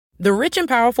The rich and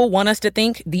powerful want us to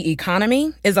think the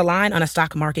economy is a line on a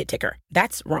stock market ticker.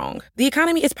 That's wrong. The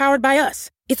economy is powered by us.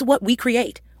 It's what we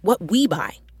create, what we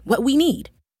buy, what we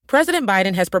need. President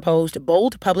Biden has proposed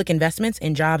bold public investments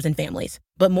in jobs and families,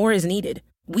 but more is needed.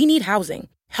 We need housing,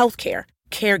 healthcare,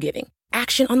 caregiving,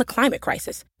 action on the climate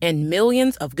crisis, and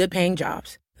millions of good-paying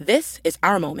jobs. This is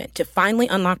our moment to finally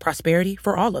unlock prosperity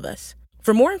for all of us.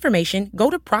 For more information,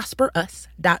 go to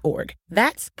prosperus.org.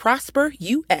 That's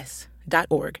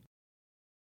prosperus.org.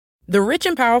 The rich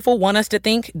and powerful want us to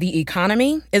think the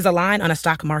economy is a line on a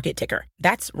stock market ticker.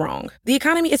 That's wrong. The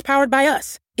economy is powered by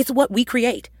us. It's what we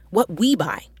create, what we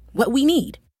buy, what we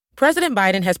need. President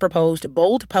Biden has proposed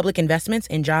bold public investments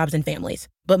in jobs and families,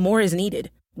 but more is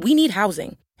needed. We need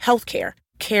housing, healthcare,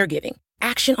 caregiving,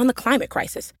 action on the climate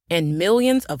crisis, and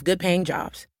millions of good-paying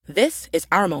jobs. This is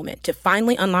our moment to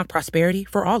finally unlock prosperity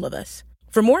for all of us.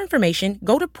 For more information,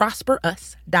 go to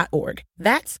prosperus.org.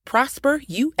 That's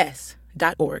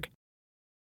prosperus.org.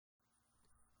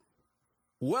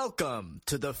 Welcome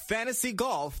to the Fantasy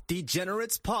Golf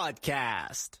Degenerates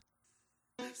Podcast.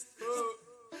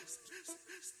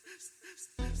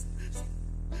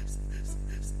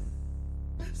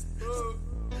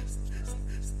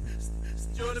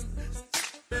 Jordan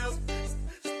Bell,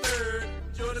 third.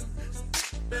 Jordan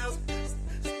Bell,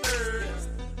 third.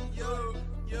 Yo.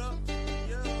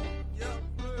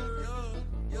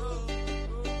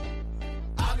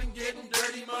 I've been getting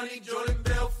dirty money, Jordan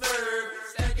Bell, third.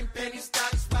 Stacking penny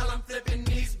stocks while I'm flipping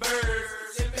these birds.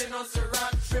 Sipping on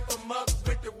Ciroc, trip 'em up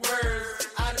with the words.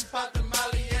 I done popped the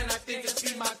Molly and I think it's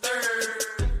be my third.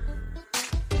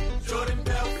 Jordan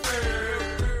Bell,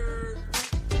 third.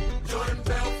 Jordan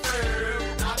Bell,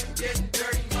 third. I've been getting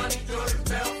dirty money, Jordan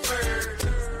Bell, third.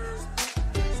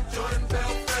 Jordan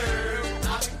Bell, third.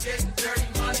 I've been getting dirty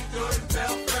money, Jordan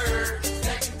Bell, third.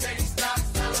 Stacking penny stocks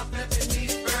while I'm flipping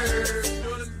these birds.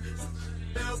 Jordan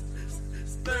Bell,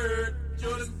 third.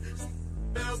 Jordan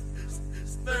Bell,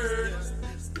 third.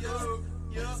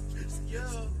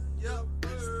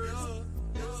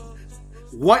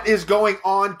 What is going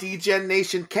on, DGen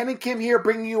Nation? Ken and Kim here,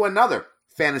 bringing you another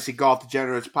Fantasy Golf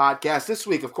Degenerates podcast. This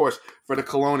week, of course, for the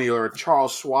Colonial or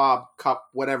Charles Schwab Cup,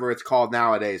 whatever it's called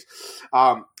nowadays.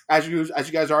 As you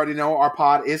guys already know, our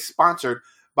pod is sponsored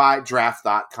by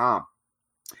Draft.com.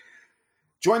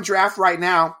 Join Draft right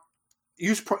now.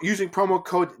 Using promo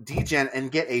code DGen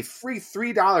and get a free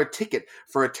 $3 ticket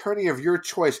for a tourney of your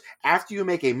choice after you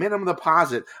make a minimum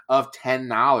deposit of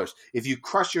 $10. If you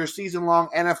crush your season-long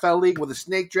NFL league with a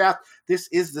snake draft, this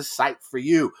is the site for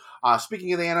you.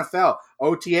 Speaking of the NFL,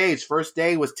 OTAs, first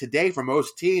day was today for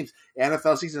most teams. The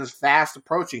NFL season is fast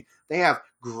approaching. They have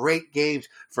great games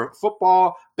for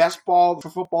football. Best ball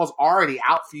for football is already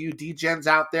out for you. DGens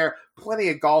out there. Plenty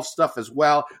of golf stuff as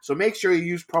well. So make sure you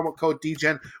use promo code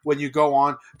DGen when you go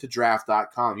on to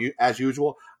draft.com. As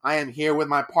usual, I am here with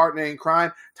my partner in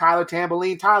crime, Tyler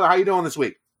Tamboline. Tyler, how you doing this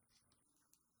week?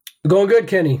 Going good,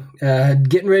 Kenny.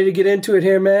 Getting ready to get into it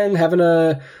here, man. Having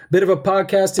a bit of a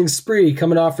podcasting spree,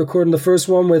 coming off recording the first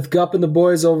one with Gup and the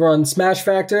boys over on Smash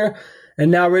Factor,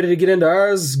 and now ready to get into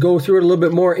ours, go through it a little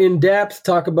bit more in depth,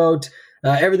 talk about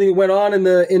everything that went on in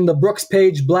the Brooks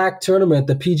Page Black tournament,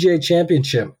 the PGA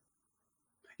Championship.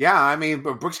 Yeah, I mean,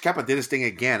 Brooks Koepka did his thing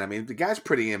again. I mean, the guy's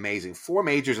pretty amazing. 4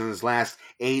 majors in his last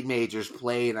 8 majors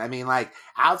played. I mean, like,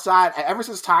 outside, ever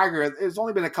since Tiger, there's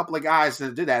only been a couple of guys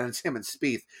that did that, and it's him and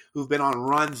Spieth, who've been on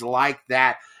runs like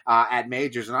that at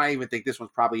majors. And I even think this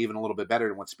one's probably even a little bit better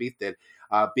than what Spieth did,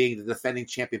 being the defending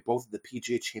champion, both of the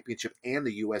PGA Championship and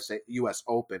the U.S.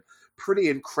 Open. Pretty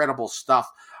incredible stuff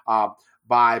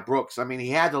by Brooks. I mean,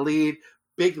 he had the lead.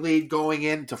 Big lead going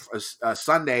into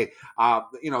Sunday.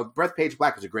 Bethpage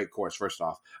Black was a great course, first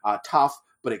off. Tough,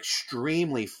 but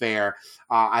extremely fair.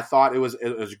 I thought it was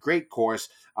a great course.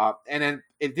 And then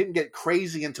it didn't get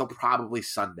crazy until probably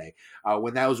Sunday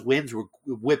when those winds were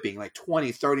whipping like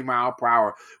 20, 30 mile per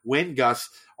hour wind gusts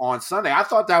on Sunday. I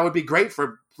thought that would be great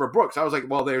for Brooks. I was like,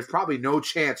 well, there's probably no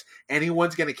chance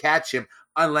anyone's going to catch him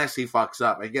unless he fucks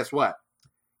up. And guess what?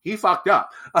 He fucked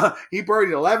up. He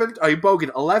bogeyed 11,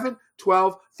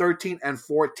 12, 13, and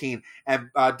 14. And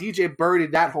DJ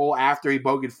birdied that hole after he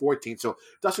bogeyed 14. So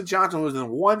Dustin Johnson was in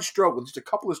one stroke with just a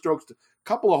couple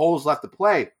of holes left to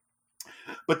play.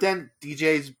 But then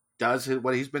DJ does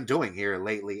what he's been doing here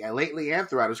lately and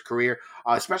throughout his career,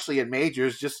 especially in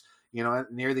majors, just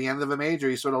near the end of a major,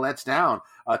 he sort of lets down.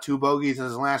 2 bogeys in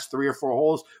his last 3 or 4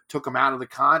 holes took him out of the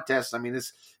contest. I mean,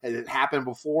 it happened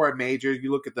before at majors.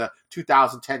 You look at the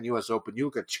 2010 U.S. Open. You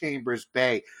look at Chambers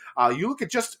Bay. You look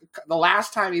at just the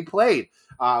last time he played.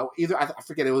 I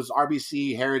forget, it was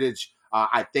RBC Heritage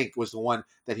I think was the one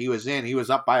that he was in. He was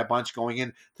up by a bunch going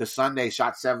into Sunday,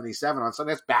 shot 77 on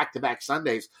Sunday. That's back-to-back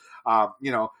Sundays,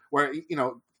 where,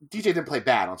 DJ didn't play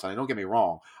bad on Sunday, don't get me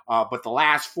wrong. But the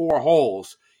last 4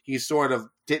 holes, he sort of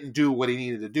didn't do what he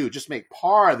needed to do. Just make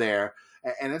par there,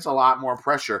 and it's a lot more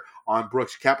pressure on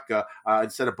Brooks Koepka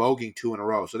instead of bogeying 2 in a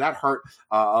row. So that hurt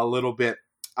a little bit.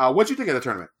 What'd you think of the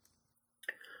tournament?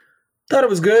 Thought it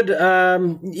was good,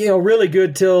 really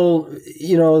good till,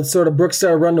 sort of Brooks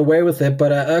started running away with it.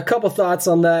 But a couple thoughts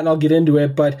on that, and I'll get into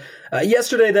it. But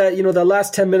yesterday, that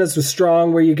last 10 minutes was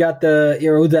strong, where you got that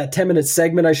 10-minute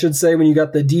segment, I should say, when you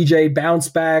got the DJ bounce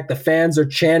back. The fans are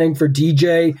chanting for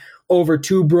DJ over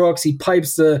to Brooks. He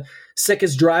pipes the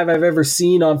sickest drive I've ever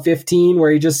seen on 15,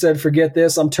 where he just said, forget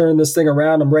this, I'm turning this thing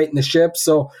around, I'm righting the ship.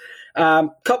 So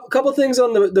couple things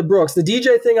on the Brooks. The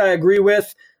DJ thing I agree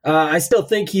with. I still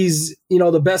think he's,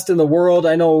 the best in the world.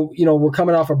 I know, we're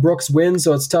coming off a Brooks win,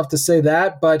 so it's tough to say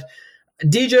that. But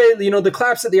DJ, the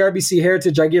claps at the RBC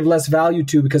Heritage, I give less value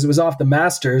to because it was off the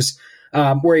Masters,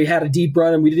 where he had a deep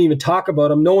run and we didn't even talk about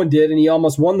him. No one did, and he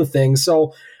almost won the thing.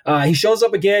 So he shows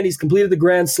up again. He's completed the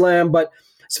Grand Slam. But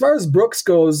as far as Brooks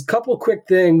goes, a couple quick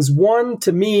things. One,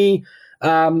 to me,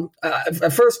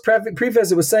 first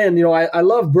preface it was saying, I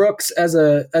love Brooks as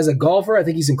a golfer. I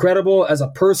think he's incredible as a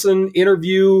person,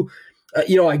 interview,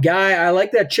 a guy. I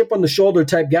like that chip on the shoulder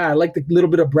type guy. I like the little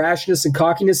bit of brashness and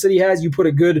cockiness that he has. You put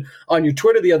it good on your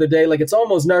Twitter the other day. Like, it's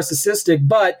almost narcissistic,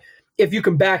 but if you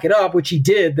can back it up, which he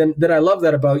did, then I love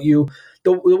that about you.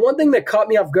 The one thing that caught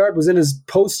me off guard was in his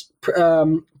post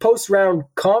round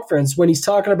conference when he's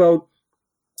talking about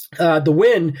the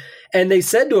win, and they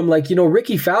said to him, like,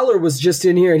 Ricky Fowler was just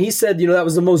in here, and he said, that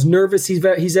was the most nervous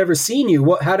he's ever seen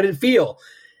you. How did it feel?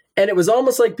 And it was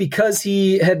almost like because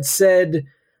he had said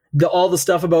all the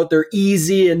stuff about they're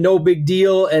easy and no big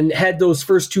deal, and had those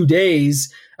first 2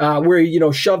 days where he,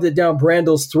 shoved it down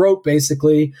Brandel's throat,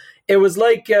 basically. It was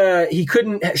like he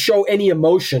couldn't show any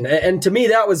emotion. And to me,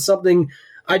 that was something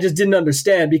I just didn't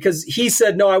understand, because he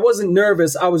said, no, I wasn't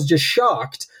nervous. I was just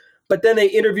shocked. But then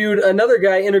another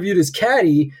guy interviewed his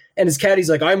caddy, and his caddy's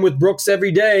like, I'm with Brooks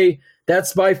every day.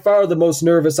 That's by far the most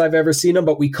nervous I've ever seen him.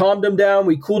 But we calmed him down,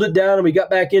 we cooled it down, and we got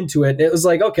back into it. And it was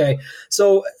like, okay.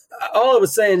 So all I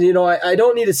was saying, I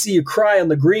don't need to see you cry on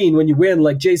the green when you win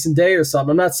like Jason Day or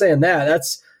something. I'm not saying that.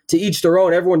 That's to each their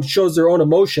own. Everyone shows their own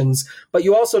emotions, but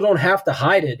you also don't have to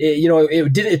hide it.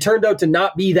 It turned out to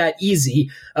not be that easy.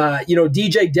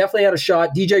 DJ definitely had a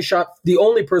shot. DJ shot the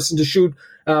only person to shoot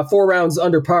 4 rounds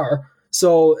under par.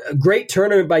 So a great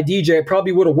tournament by DJ. It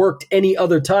probably would have worked any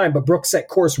other time, but Brooks set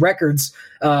course records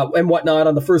and whatnot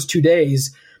on the first 2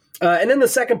 days. And then the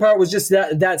second part was just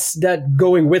that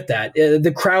going with that,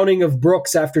 the crowning of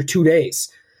Brooks after 2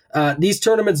 days. These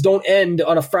tournaments don't end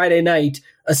on a Friday night,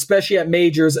 especially at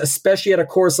majors, especially at a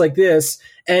course like this.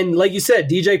 And like you said,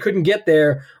 DJ couldn't get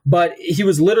there, but he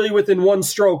was literally within 1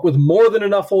 stroke with more than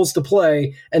enough holes to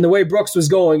play. And the way Brooks was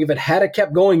going, if it had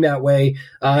kept going that way,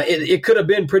 it could have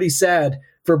been pretty sad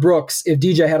for Brooks if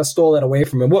DJ had stole that away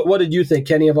from him. What did you think,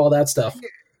 Kenny, of all that stuff?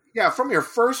 Yeah, from your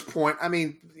first point, I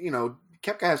mean,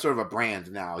 Koepka has sort of a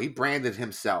brand now. He branded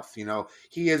himself.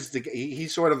 He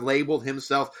sort of labeled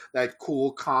himself that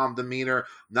cool, calm demeanor,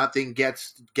 nothing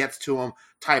gets to him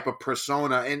type of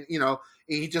persona, and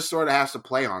he just sort of has to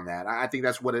play on that. I think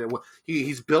that's what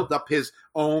he's built up his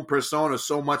own persona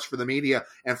so much for the media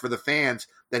and for the fans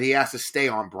that he has to stay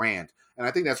on brand. And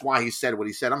I think that's why he said what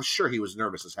he said. I'm sure he was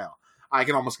nervous as hell. I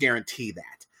can almost guarantee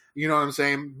that. You know what I'm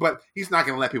saying? But he's not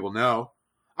going to let people know.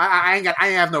 I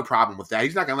have no problem with that.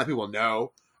 He's not going to let people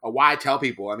know. Why tell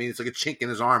people? I mean, it's like a chink in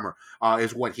his armor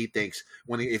is what he thinks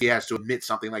if he has to admit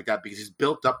something like that, because he's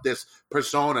built up this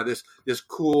persona, this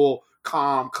cool,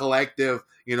 calm, collective,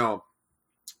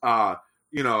 calm,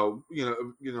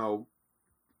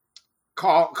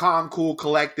 cool,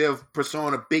 collective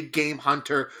persona, big game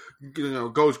hunter,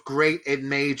 goes great in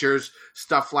majors,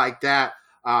 stuff like that.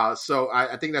 So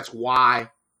I think that's why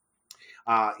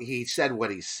he said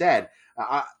what he said.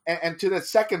 And to the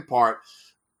second part,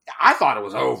 I thought it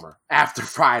was over after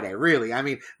Friday, really. I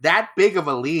mean, that big of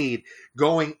a lead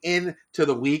going into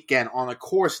the weekend on a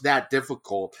course that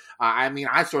difficult.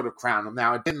 I sort of crowned him.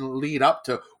 Now, it didn't lead up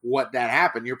to what that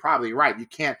happened. You're probably right. You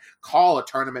can't call a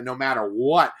tournament no matter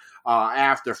what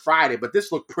after Friday, but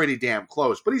this looked pretty damn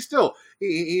close. But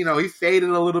he faded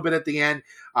a little bit at the end.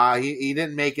 He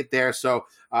didn't make it there. So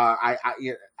I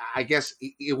guess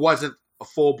it wasn't a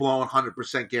full-blown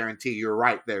 100% guarantee. You're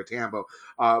right there, Tambo.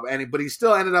 But he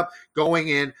still ended up going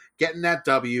in, getting that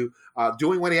W,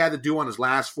 doing what he had to do on his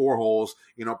last 4 holes,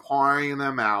 parring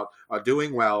them out,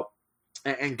 doing well.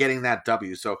 and getting that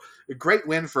W. So a great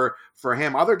win for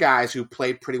him. Other guys who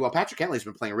played pretty well. Patrick Kentley's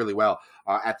been playing really well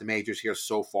at the majors here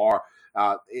so far.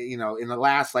 In the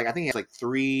last, I think he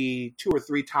has 2 or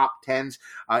 3 top 10s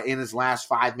in his last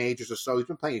 5 majors or so. He's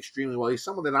been playing extremely well. He's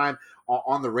someone that I'm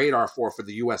on the radar for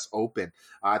the U.S. Open.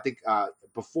 I think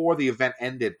before the event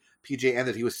ended, PGA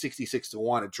ended, he was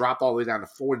 66-1. It dropped all the way down to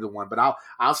 40-1, but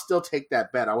I'll still take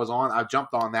that bet. I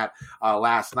jumped on that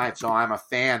last night, so I'm a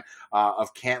fan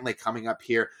of Cantlay coming up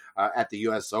here at the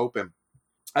U.S. Open.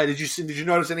 Did you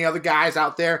notice any other guys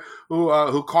out there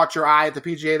who caught your eye at the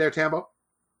PGA there, Tambo?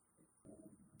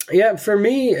 Yeah, for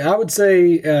me, I would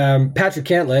say Patrick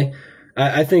Cantlay.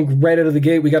 I think right out of the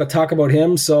gate, we got to talk about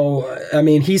him. So, I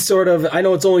mean, he's sort of, I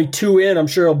know it's only 2 in. I'm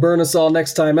sure he'll burn us all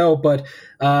next time out, but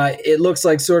it looks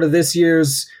like sort of this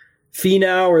year's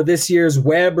Finau or this year's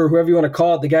Webb or whoever you want to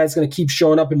call it, the guy's going to keep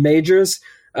showing up in majors.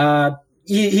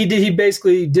 He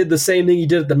basically did the same thing he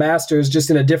did at the Masters, just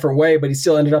in a different way, but he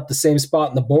still ended up the same spot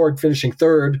on the board, finishing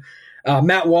 3rd.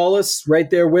 Matt Wallace right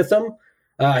there with him.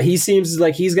 He seems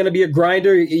like he's going to be a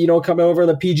grinder, coming over on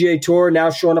the PGA Tour, now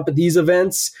showing up at these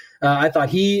events. I thought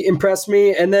he impressed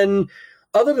me. And then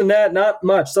other than that, not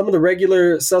much. Some of the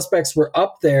regular suspects were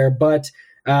up there, but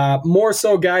more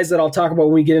so guys that I'll talk about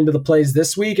when we get into the plays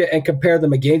this week and compare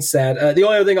them against that. The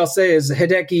only other thing I'll say is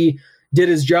Hideki did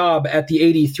his job at the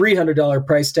 $8,300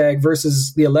 price tag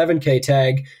versus the $11K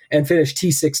tag and finished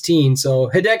T16.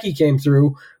 So Hideki came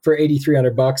through for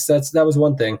 $8,300. That was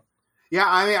one thing. Yeah,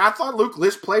 I mean, I thought Luke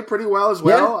List played pretty well as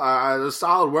well. Yeah. It was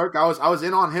solid work. I was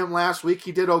in on him last week.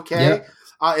 He did okay.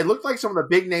 Yeah. It looked like some of the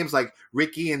big names like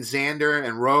Ricky and Xander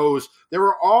and Rose, they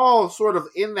were all sort of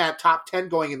in that top 10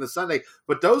 going into Sunday,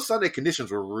 but those Sunday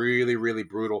conditions were really, really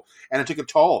brutal, and it took a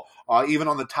toll even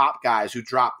on the top guys who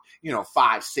dropped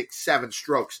 5, 6, 7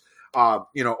 strokes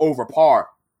over par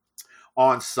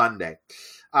on Sunday.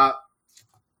 All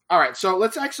right, so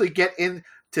let's actually get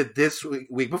into this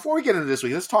week. Before we get into this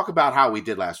week, let's talk about how we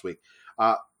did last week.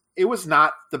 It was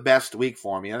not the best week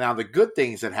for me. Now, the good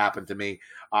things that happened to me,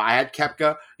 I had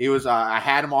Koepka. I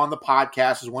had him on the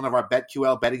podcast as one of our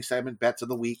BetQL betting segment bets of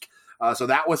the week. So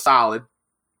that was solid.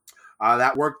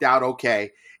 That worked out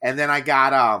okay. And then I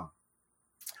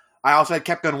also had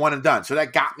Koepka in one and done. So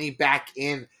that got me back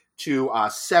into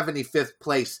 75th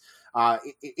place,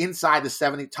 inside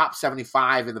the top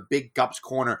 75 in the big Gups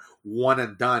corner, one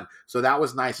and done. So that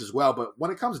was nice as well. But when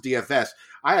it comes to DFS,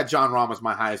 I had John Rahm as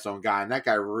my highest owned guy, and that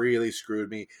guy really screwed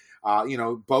me.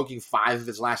 Bogeying 5 of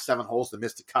his last 7 holes to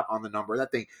miss the cut on the number.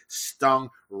 That thing stung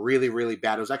really, really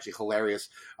bad. It was actually hilarious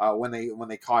when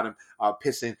they caught him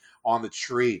pissing on the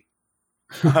tree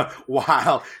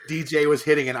while DJ was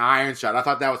hitting an iron shot. I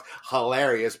thought that was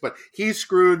hilarious, but he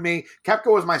screwed me.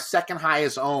 Koepka was my second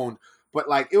highest owned, but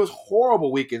it was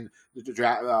horrible weekend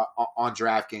on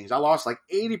DraftKings. I lost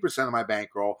 80% of my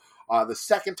bankroll. The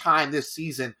second time this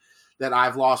season that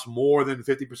I've lost more than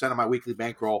 50% of my weekly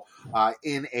bankroll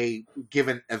in a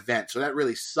given event. So that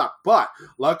really sucked. But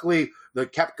luckily, the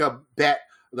Koepka bet,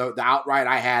 the outright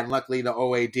I had, and luckily the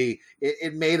OAD,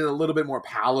 it made it a little bit more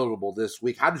palatable this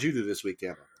week. How did you do this week,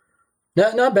 Tampa?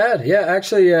 Not bad. Yeah,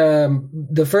 actually,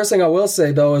 the first thing I will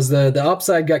say, though, is the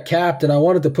upside got capped, and I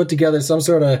wanted to put together some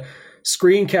sort of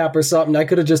screen cap or something. I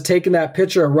could have just taken that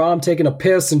picture of Rahm taking a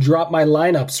piss and dropped my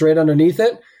lineup straight underneath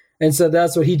it. And so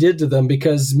that's what he did to them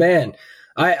because, man,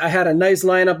 I had a nice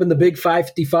lineup in the big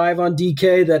 555 on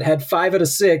DK that had 5 out of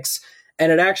 6,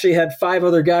 and it actually had 5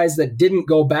 other guys that didn't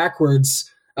go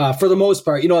backwards for the most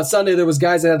part. On Sunday there was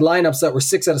guys that had lineups that were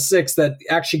 6 out of 6 that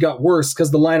actually got worse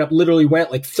because the lineup literally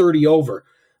went 30 over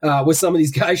with some of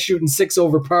these guys shooting 6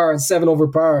 over par and 7 over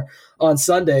par on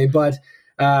Sunday. But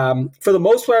for the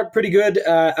most part, pretty good.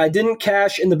 I didn't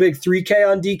cash in the big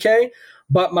 3K on DK,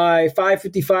 but my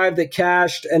 555 that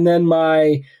cashed and then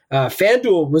my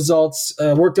FanDuel results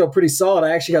worked out pretty solid.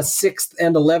 I actually got 6th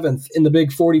and 11th in the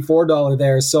big $44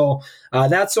 there. So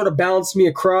that sort of balanced me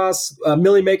across.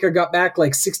 Millie Maker got back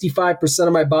 65%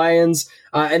 of my buy-ins.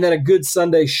 And then a good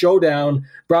Sunday showdown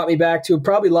brought me back to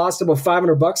probably lost about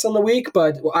 $500 on the week.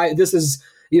 But this is,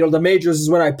 the majors is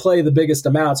when I play the biggest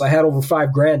amounts. I had over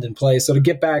 $5,000 in play. So to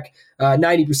get back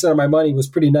 90% of my money was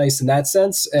pretty nice in that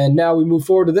sense. And now we move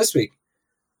forward to this week.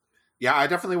 Yeah, I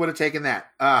definitely would have taken that.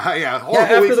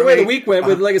 After the way the week went,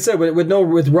 with like I said, with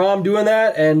Rahm doing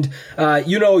that, and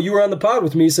you were on the pod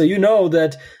with me, so you know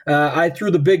that I threw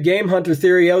the big game hunter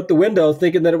theory out the window,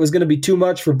 thinking that it was going to be too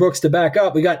much for Brooks to back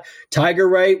up. We got Tiger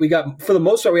right. We got, for the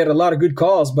most part, we had a lot of good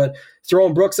calls, but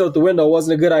throwing Brooks out the window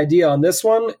wasn't a good idea on this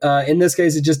one. In this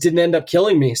case, it just didn't end up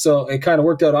killing me, so it kind of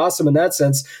worked out awesome in that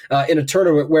sense. In a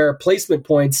tournament where placement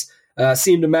points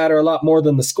seem to matter a lot more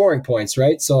than the scoring points,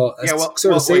 right? So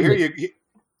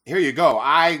here you go.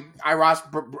 I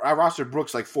rostered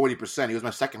Brooks like 40%. He was my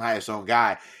second highest owned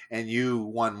guy, and you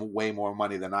won way more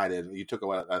money than I did. You took a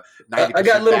 90%. I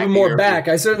got a little bit more back.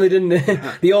 I certainly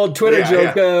didn't. The old Twitter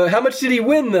joke. Yeah. How much did he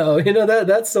win though?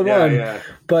 That's the one. Yeah.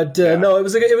 But no, it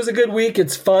was a good week.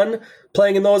 It's fun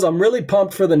playing in those. I'm really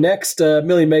pumped for the next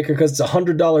Million Maker because it's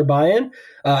 $100 buy-in.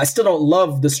 I still don't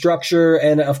love the structure,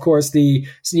 and of course the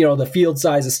field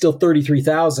size is still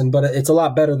 33,000, but it's a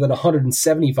lot better than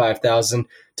 175,000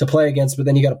 to play against. But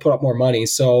then you got to put up more money,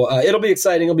 so it'll be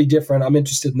exciting. It'll be different. I'm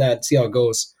interested in that. See how it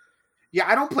goes. Yeah,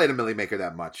 I don't play the Millie Maker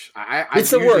that much.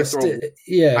 It's the worst.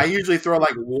 I usually throw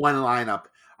like one lineup.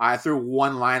 I threw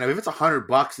one lineup. If it's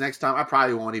 $100 next time, I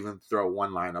probably won't even throw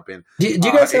one lineup in. Do you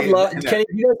guys have Kenny?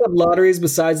 Do you guys have lotteries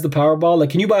besides the Powerball? Like,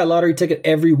 can you buy a lottery ticket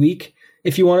every week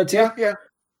if you wanted to? Yeah.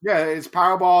 It's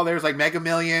Powerball. There's like Mega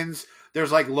Millions.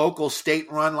 There's like local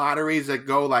state-run lotteries that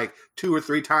go like 2 or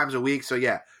 3 times a week. So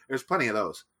yeah, there's plenty of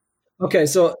those. Okay,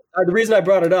 so the reason I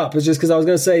brought it up is just because I was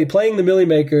going to say playing the Millie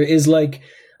Maker is like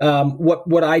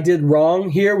what I did wrong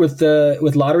here with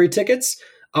lottery tickets.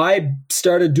 I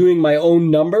started doing my own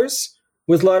numbers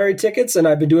with lottery tickets, and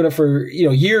I've been doing it for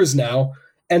years now.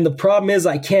 And the problem is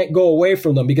I can't go away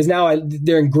from them because now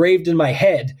they're engraved in my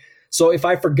head. So if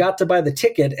I forgot to buy the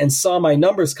ticket and saw my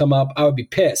numbers come up, I would be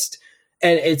pissed.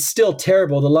 And it's still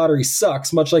terrible. The lottery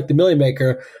sucks, much like the Millie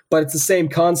Maker, but it's the same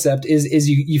concept. Is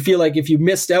you feel like if you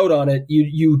missed out on it,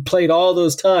 you played all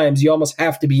those times, you almost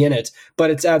have to be in it.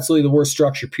 But it's absolutely the worst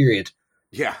structure, period.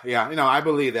 Yeah. I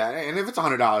believe that. And if it's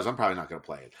 $100, I'm probably not going to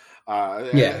play it.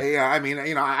 I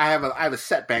mean, I have a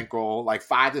set bankroll, like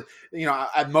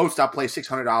at most I'll play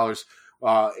 $600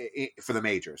 for the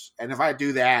majors. And if I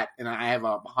do that and I have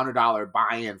a $100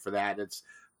 buy-in for that,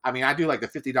 I do like the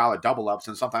 $50 double ups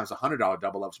and sometimes the $100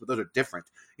 double ups, but those are different.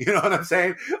 You know what I'm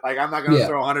saying? Like, I'm not going to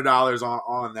throw $100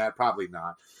 on that. Probably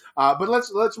not. But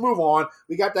let's move on.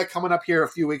 We got that coming up here a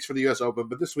few weeks for the U.S. Open,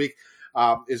 but this week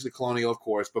is the Colonial, of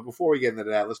course. But before we get into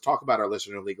that, let's talk about our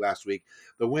listener league last week.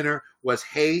 The winner was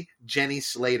Hey Jenny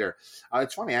Slater.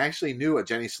 It's funny, I actually knew a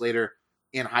Jenny Slater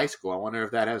in high school. I wonder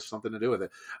if that has something to do with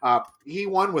it. He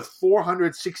won with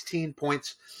 416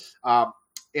 points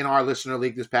in our listener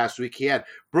league this past week. He had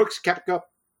Brooks Koepka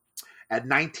at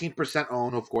 19%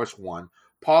 owned, of course, won.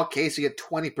 Paul Casey at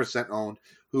 20% owned,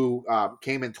 who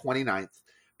came in 29th.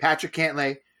 Patrick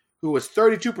Cantlay, who was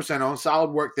 32% owned,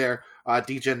 solid work there.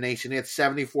 DJ Nation, he had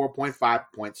 74.5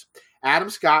 points. Adam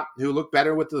Scott, who looked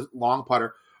better with the long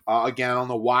putter. Again, I don't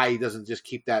know why he doesn't just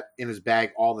keep that in his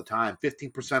bag all the time.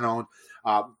 15% owned,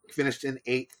 finished in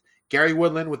 8th. Gary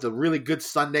Woodland with a really good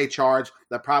Sunday charge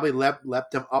that probably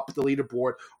leapt him up the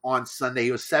leaderboard on Sunday.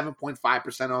 He was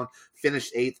 7.5% owned,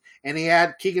 finished 8th. And he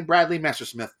had Keegan Bradley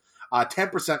Messersmith,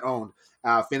 10% owned,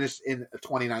 finished in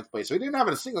 29th place. So he didn't have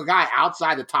a single guy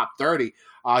outside the top 30.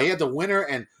 He had the winner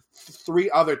and 3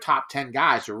 other top 10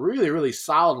 guys. A really, really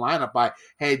solid lineup by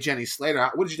Hey Jenny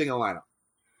Slater. What did you think of the lineup?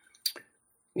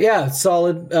 Yeah,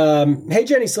 solid. Hey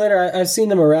Jenny Slater, I've seen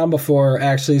them around before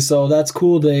actually, so that's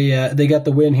cool. They got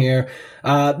the win here.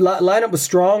 Lineup was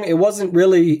strong. It wasn't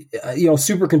really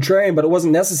super contrarian, but it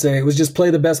wasn't necessary. It was just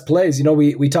play the best plays.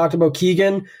 We talked about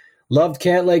Keegan, loved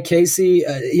Cantlay, Casey.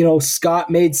 Scott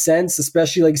made sense,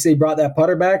 especially like you say, he brought that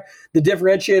putter back. The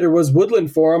differentiator was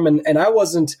Woodland for him, and I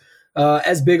wasn't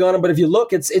as big on him. But if you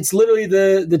look, it's literally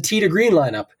the tee to green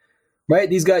lineup. Right,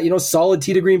 these got solid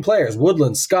tee to green players: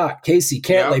 Woodland, Scott, Casey,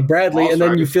 Cantlay, Bradley, and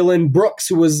then you fill in Brooks,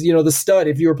 who was the stud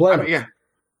if you were playing. Yeah,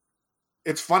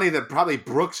 it's funny that probably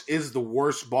Brooks is the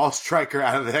worst ball striker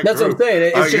out of that. That's group. What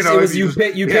I'm saying.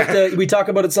 It's we talk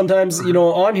about it sometimes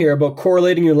on here about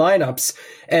correlating your lineups,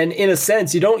 and in a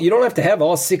sense, you don't have to have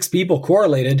all 6 people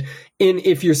correlated.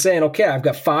 If you're saying, okay, I've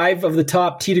got 5 of the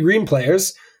top tee to green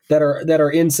players that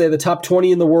are in say the top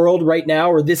 20 in the world right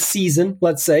now or this season,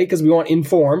 let's say, because we want in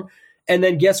form. And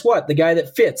then guess what? The guy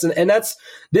that fits. And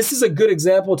this is a good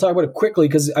example. We'll talk about it quickly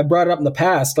because I brought it up in the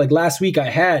past. Like last week I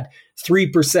had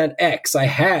 3% X. I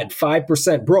had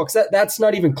 5% Brooks. That's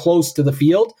not even close to the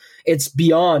field. It's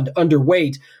beyond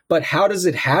underweight. But how does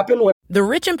it happen? The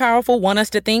rich and powerful want us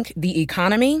to think the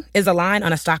economy is a line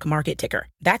on a stock market ticker.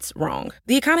 That's wrong.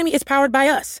 The economy is powered by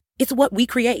us. It's what we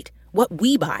create, what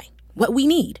we buy, what we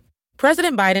need.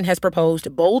 President Biden has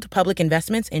proposed bold public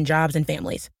investments in jobs and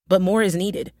families, but more is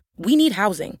needed. We need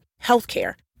housing,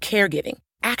 healthcare, caregiving,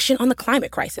 action on the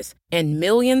climate crisis, and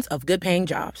millions of good-paying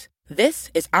jobs. This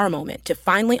is our moment to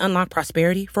finally unlock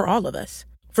prosperity for all of us.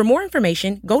 For more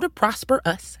information, go to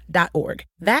prosperus.org.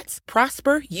 That's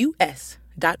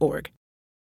prosperus.org.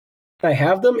 I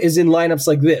have them is in lineups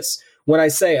like this, when I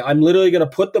say I'm literally going to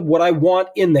put what I want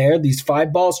in there, these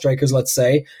 5 ball strikers, let's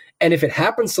say, and if it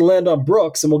happens to land on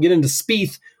Brooks, and we'll get into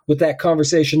Spieth with that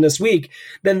conversation this week,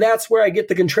 then that's where I get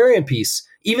the contrarian piece.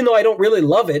 Even though I don't really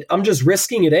love it, I'm just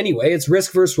risking it anyway. It's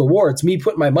risk versus reward. It's me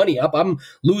putting my money up. I'm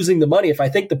losing the money if I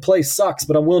think the play sucks,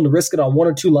 but I'm willing to risk it on 1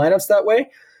 or 2 lineups that way.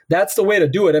 That's the way to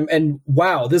do it. And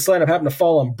wow, this lineup happened to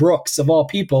fall on Brooks, of all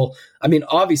people. I mean,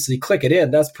 obviously, click it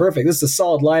in. That's perfect. This is a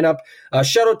solid lineup.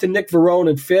 Shout out to Nick Verone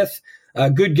in 5th.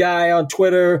 Good guy on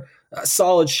Twitter.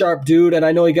 Solid, sharp dude. And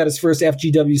I know he got his first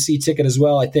FGWC ticket as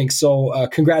well, I think. So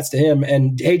congrats to him.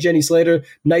 And hey, Jenny Slater,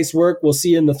 nice work. We'll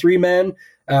see you in the 3-man.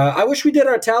 I wish we did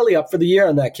our tally up for the year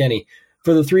on that, Kenny.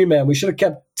 For the 3-man. We should have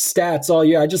kept stats all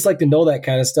year. I just like to know that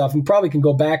kind of stuff. And probably can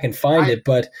go back and find it.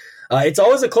 But it's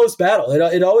always a close battle.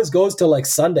 It always goes to like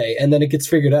Sunday, and then it gets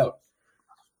figured out.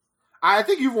 I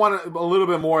think you've won a little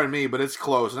bit more than me, but it's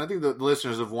close. And I think the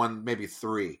listeners have won maybe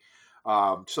 3.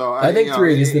 So I think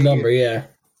 3 is the number, yeah.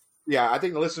 Yeah, I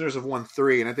think the listeners have won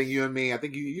 3, and I think you and me, I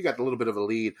think you got a little bit of a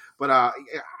lead. But I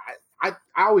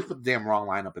always put the damn wrong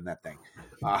lineup in that thing.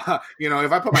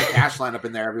 If I put my cash lineup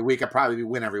in there every week, I'd probably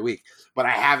win every week. But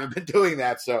I haven't been doing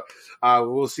that, so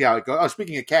we'll see how it goes. Oh,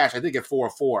 speaking of cash, I did get 4-4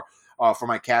 for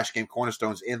my cash game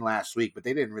cornerstones in last week, but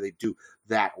they didn't really do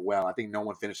that well. I think no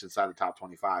one finished inside the top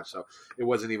 25, so it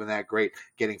wasn't even that great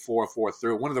getting 4-4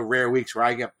 through. One of the rare weeks where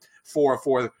I get 4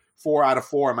 out of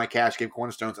 4 in my cash game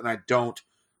cornerstones, and I don't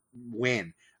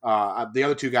win. The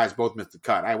other 2 guys both missed the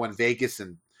cut. I went Vegas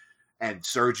and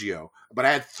Sergio, but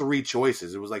I had 3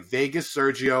 choices. It was like Vegas,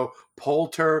 Sergio,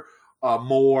 Poulter,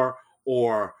 Moore,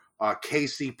 or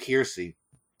Casey Piercy.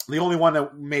 The only one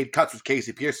that made cuts was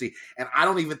Casey Piercy, and I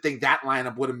don't even think that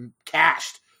lineup would have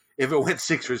cashed if it went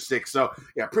 6 for 6. So,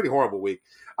 yeah, pretty horrible week.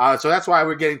 So that's why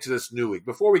we're getting to this new week.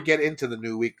 Before we get into the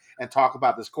new week and talk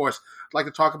about this course, I'd like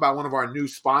to talk about one of our new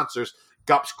sponsors,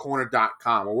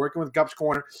 GupsCorner.com. We're working with Gups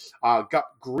Corner. Gup,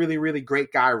 really, really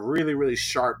great guy, really, really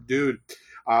sharp dude.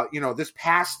 This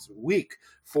past week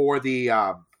for the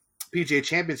PGA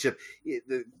Championship,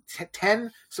 the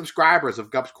 10 subscribers of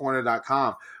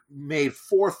GupsCorner.com made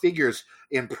 4 figures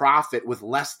in profit with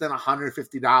less than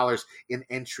 $150 in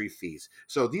entry fees.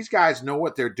 So these guys know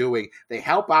what they're doing. They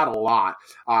help out a lot.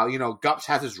 Gups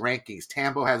has his rankings.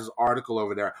 Tambo has his article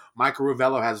over there. Michael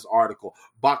Ravello has his article.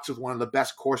 Bucks with one of the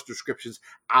best course descriptions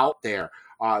out there.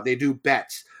 They do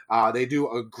bets. They do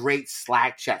a great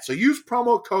Slack chat. So use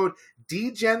promo code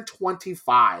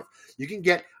DGen25. You can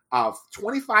get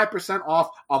 25% off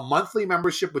a monthly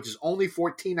membership, which is only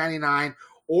 $14.99.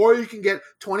 Or you can get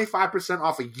 25%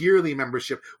 off a yearly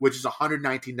membership, which is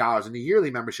 $119. And the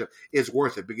yearly membership is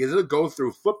worth it because it'll go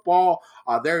through football.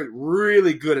 They're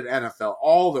really good at NFL.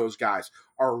 All those guys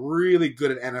are really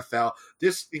good at NFL.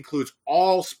 This includes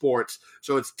all sports,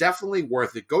 so it's definitely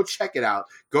worth it. Go check it out.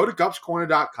 Go to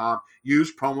GupsCorner.com.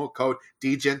 Use promo code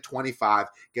DGen25.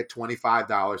 Get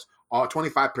 $25,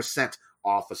 25%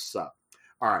 off a sub.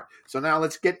 All right, so now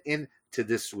let's get into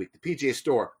this week. The PGA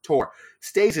Tour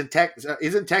is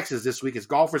in Texas this week as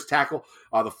golfers tackle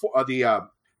the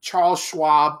Charles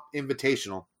Schwab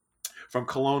Invitational from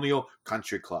Colonial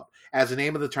Country Club. As the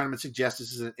name of the tournament suggests,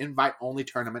 this is an invite-only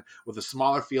tournament with a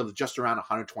smaller field of just around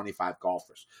 125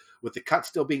 golfers. With the cut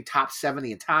still being top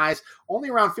 70 in ties, only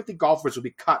around 50 golfers will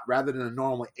be cut rather than a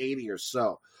normal 80 or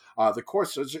so. The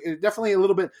course is definitely a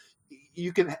little bit,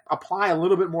 you can apply a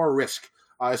little bit more risk,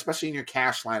 especially in your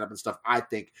cash lineup and stuff, I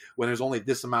think, when there's only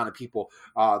this amount of people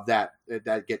that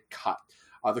get cut.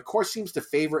 The course seems to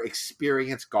favor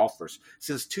experienced golfers.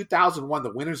 Since 2001,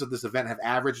 the winners of this event have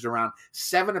averaged around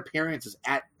 7 appearances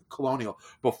at Colonial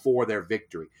before their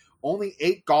victory. Only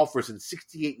 8 golfers in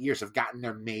 68 years have gotten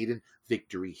their maiden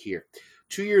victory here.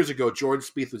 2 years ago, Jordan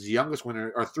Spieth was the youngest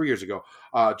winner, or 3 years ago,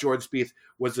 Jordan Spieth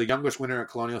was the youngest winner at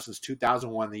Colonial since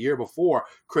 2001. The year before,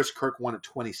 Chris Kirk won at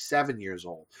 27 years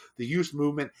old. The youth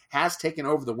movement has taken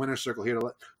over the winner's circle here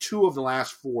 2 of the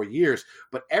last 4 years,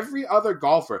 but every other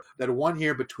golfer that won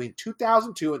here between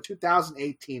 2002 and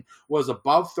 2018 was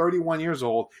above 31 years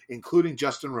old, including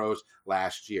Justin Rose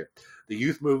last year. The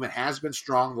youth movement has been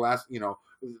strong the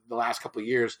last couple of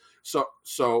years.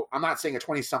 So I'm not saying a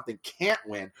 20-something can't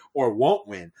win or won't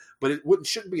win, but it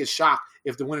shouldn't be a shock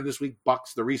if the winner this week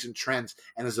bucks the recent trends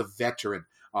and is a veteran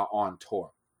on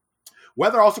tour.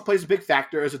 Weather also plays a big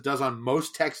factor, as it does on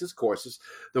most Texas courses.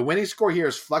 The winning score here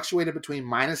has fluctuated between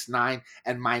 -9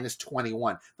 and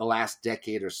 -21 the last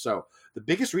decade or so. The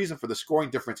biggest reason for the scoring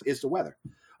difference is the weather.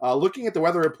 Looking at the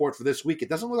weather report for this week, it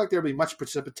doesn't look like there'll be much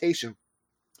precipitation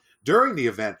during the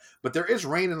event, but there is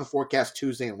rain in the forecast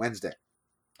Tuesday and Wednesday.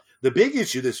 The big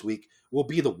issue this week will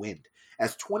be the wind,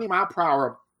 as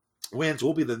 20-mile-per-hour winds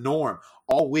will be the norm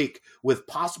all week with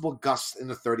possible gusts in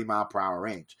the 30-mile-per-hour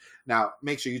range. Now,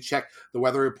 make sure you check the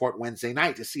weather report Wednesday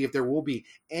night to see if there will be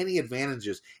any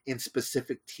advantages in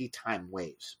specific tee time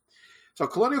waves. So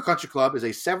Colonial Country Club is a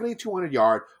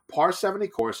 7,200-yard par 70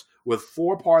 course with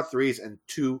 4 par 3s and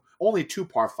only 2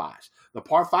 par 5s. The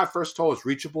par 5 first hole is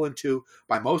reachable in 2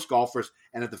 by most golfers,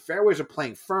 and if the fairways are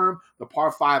playing firm, the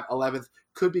par 5 11th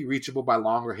could be reachable by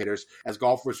longer hitters, as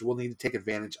golfers will need to take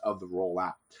advantage of the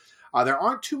rollout. There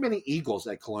aren't too many eagles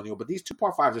at Colonial, but these 2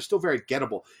 par 5s are still very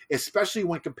gettable, especially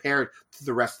when compared to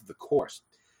the rest of the course.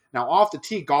 Now, off the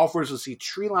tee, golfers will see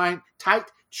tight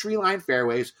tree-line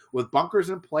fairways with bunkers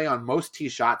in play on most tee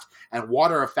shots and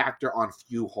water a factor on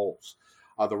few holes.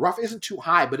 The rough isn't too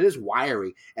high, but it is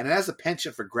wiry, and it has a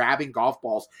penchant for grabbing golf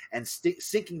balls and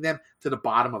sinking them to the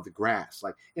bottom of the grass.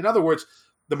 In other words,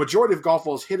 the majority of golf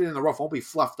balls hidden in the rough won't be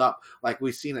fluffed up like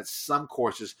we've seen at some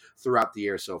courses throughout the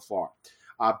year so far.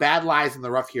 Bad lies in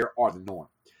the rough here are the norm.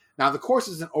 Now, the course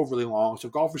isn't overly long, so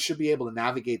golfers should be able to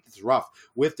navigate this rough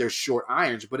with their short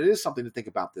irons, but it is something to think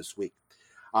about this week.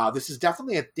 This is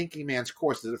definitely a thinking man's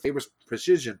course that favors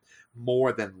precision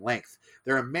more than length.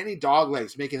 There are many dog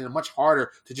legs, making it much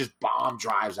harder to just bomb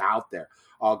drives out there.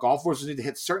 Golfers need to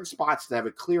hit certain spots that have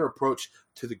a clear approach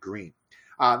to the green.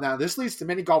 Now, this leads to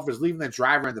many golfers leaving their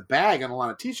driver in the bag on a lot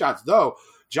of tee shots, though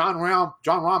John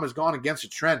Rahm has gone against the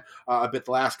trend a bit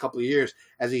the last couple of years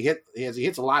as he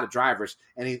hits a lot of drivers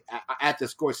and at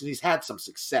this course, and he's had some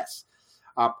success.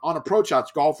 On approach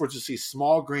shots, golfers will see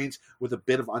small greens with a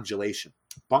bit of undulation.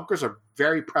 Bunkers are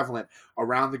very prevalent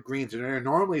around the greens, and they're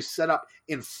normally set up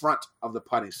in front of the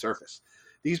putting surface.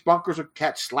 These bunkers will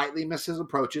catch slightly missed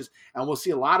approaches, and we'll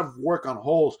see a lot of work on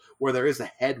holes where there is a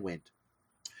headwind.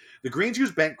 The greens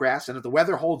use bent grass, and if the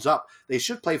weather holds up, they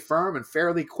should play firm and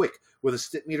fairly quick with a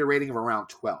Stittmeter rating of around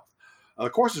 12. The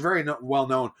course is very well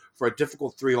known for a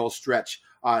difficult 3-hole stretch,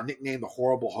 nicknamed the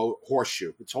Horrible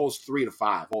Horseshoe. It's holes 3 to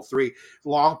 5. Hole 3,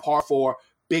 long par 4,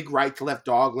 big right to left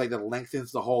dog leg that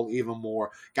lengthens the hole even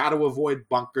more. Got to avoid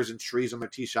bunkers and trees on their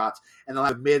tee shots, and they'll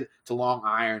have mid to long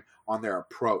iron on their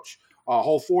approach.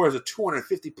 Hole 4 is a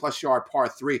 250-plus yard par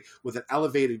 3 with an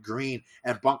elevated green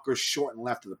and bunkers short and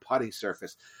left of the putting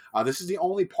surface. This is the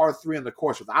only par 3 on the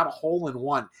course without a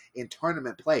hole-in-one in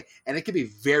tournament play, and it can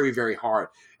be very, very hard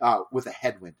with a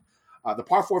headwind. The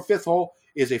par 4 fifth hole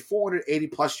is a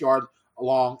 480-plus yards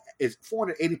long,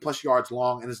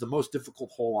 and is the most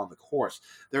difficult hole on the course.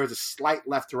 There is a slight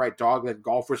left to right dogleg.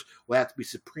 Golfers will have to be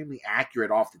supremely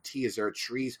accurate off the tee as there are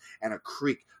trees and a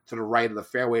creek to the right of the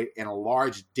fairway and a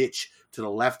large ditch to the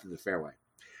left of the fairway.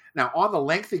 Now, on the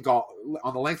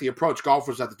lengthy approach,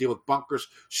 golfers have to deal with bunkers,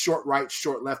 short right,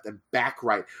 short left, and back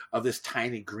right of this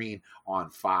tiny green on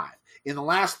 5. In the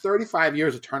last 35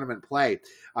 years of tournament play,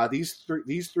 these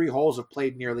three holes have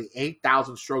played nearly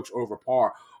 8,000 strokes over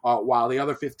par, while the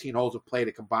other 15 holes have played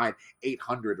a combined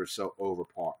 800 or so over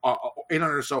par,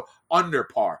 800 or so under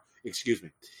par. Excuse me.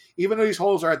 Even though these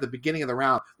holes are at the beginning of the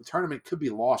round, the tournament could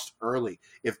be lost early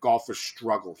if golfers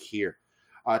struggle here.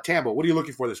 Tambo, what are you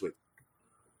looking for this week?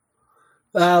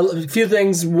 A few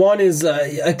things. One is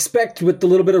expect with the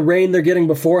little bit of rain they're getting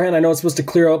beforehand. I know it's supposed to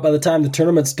clear out by the time the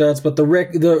tournament starts, but the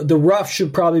rough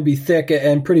should probably be thick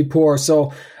and pretty poor.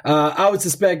 So I would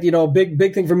suspect,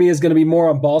 big thing for me is going to be more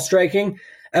on ball striking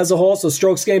as a whole. So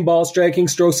strokes gained ball striking,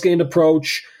 strokes gained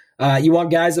approach. You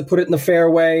want guys that put it in the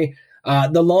fairway.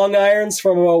 The long irons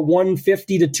from about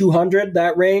 150 to 200,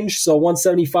 that range. So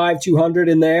 175, 200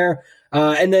 in there.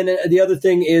 And then the other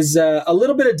thing is a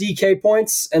little bit of DK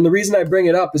points. And the reason I bring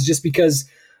it up is just because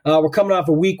we're coming off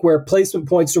a week where placement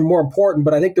points are more important.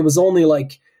 But I think there was only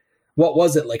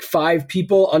 5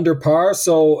 people under par.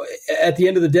 So at the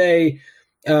end of the day,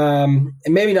 and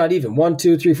maybe not even 1,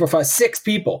 2, 3, 4, 5, 6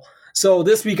 people. So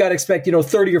this week I'd expect,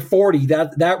 30 or 40,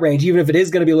 that range. Even if it is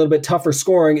going to be a little bit tougher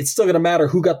scoring, it's still going to matter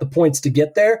who got the points to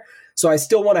get there. So I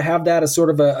still want to have that as sort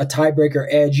of a tiebreaker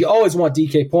edge. You always want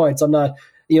DK points. I'm not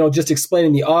just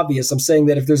explaining the obvious. I'm saying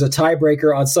that if there's a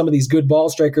tiebreaker on some of these good ball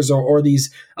strikers or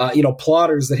these,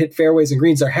 plotters that hit fairways and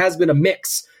greens, there has been a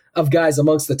mix of guys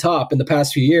amongst the top in the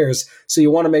past few years. So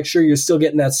you want to make sure you're still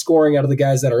getting that scoring out of the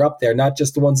guys that are up there, not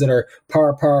just the ones that are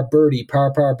par, birdie,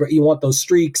 par, birdie. You want those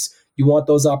streaks. You want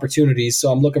those opportunities.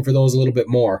 So I'm looking for those a little bit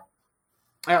more.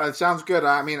 Yeah, it sounds good.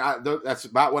 I mean, that's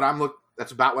about what I'm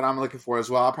looking for as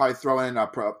well. I'll probably throw in a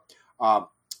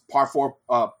par 4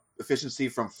 efficiency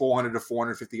from 400 to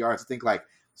 450 yards. I think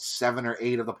 7 or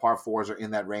 8 of the par 4s are in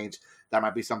that range. That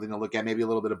might be something to look at. Maybe a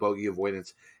little bit of bogey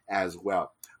avoidance as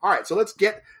well. All right, so let's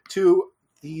get to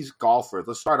these golfers.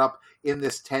 Let's start up in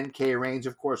this 10K range.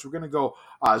 Of course, we're going to go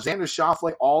Xander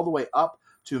Schauffele all the way up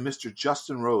to Mr.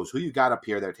 Justin Rose. Who you got up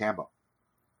here there, Tambo?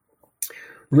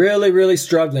 Really, really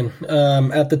struggling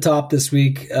at the top this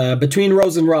week between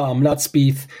Rose and Rahm, not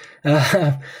Spieth.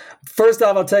 First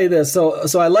off, I'll tell you this.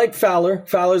 So I like Fowler.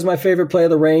 Fowler's my favorite play of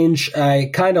the range.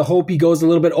 I kind of hope he goes a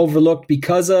little bit overlooked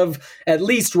because of at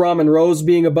least Rahm and Rose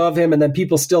being above him, and then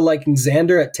people still liking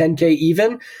Xander at 10K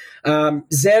even.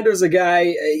 Xander's a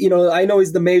guy, I know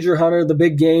he's the major hunter, the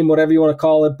big game, whatever you want to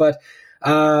call it, but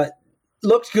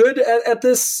looked good at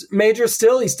this major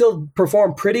still. He still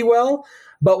performed pretty well.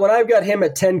 But when I've got him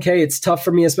at 10K, it's tough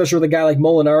for me, especially with a guy like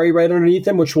Molinari right underneath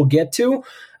him, which we'll get to.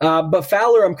 But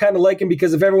Fowler, I'm kind of liking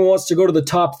because if everyone wants to go to the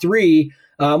top three,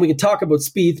 we can talk about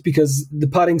Spieth because the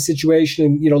putting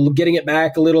situation, getting it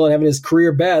back a little and having his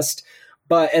career best,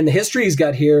 and the history he's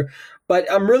got here.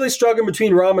 But I'm really struggling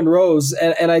between Rahm and Rose,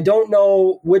 and I don't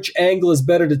know which angle is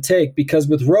better to take because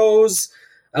with Rose,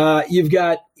 you've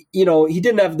got, he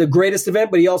didn't have the greatest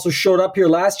event, but he also showed up here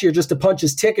last year just to punch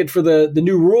his ticket for the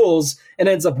new rules and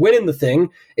ends up winning the thing.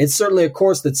 It's certainly a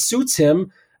course that suits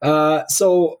him.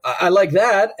 So I like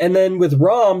that. And then with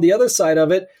Rahm, the other side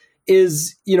of it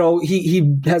is,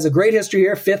 he has a great history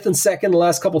here, 5th and 2nd the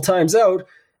last couple times out.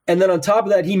 And then on top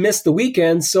of that, he missed the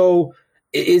weekend. So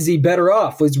is he better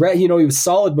off? He was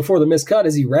solid before the missed cut.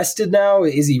 Is he rested now?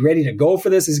 Is he ready to go for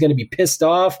this? Is he going to be pissed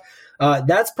off?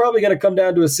 That's probably going to come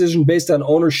down to a decision based on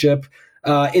ownership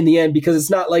in the end, because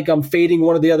it's not like I'm fading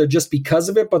one or the other just because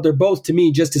of it, but they're both, to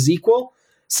me, just as equal.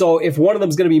 So if one of them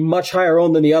is going to be much higher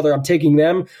owned than the other, I'm taking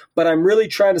them. But I'm really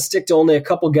trying to stick to only a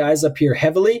couple guys up here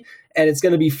heavily, and it's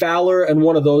going to be Fowler and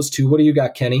one of those two. What do you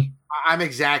got, Kenny? I'm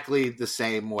exactly the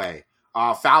same way.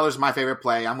 Fowler's my favorite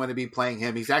play. I'm going to be playing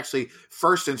him. He's actually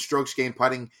first in strokes gained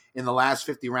putting in the last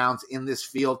 50 rounds in this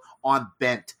field on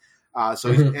bent.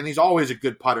 He's always a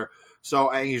good putter.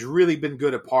 So he's really been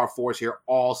good at par fours here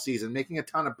all season, making a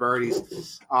ton of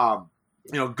birdies.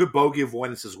 Good bogey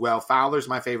avoidance as well. Fowler's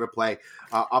my favorite play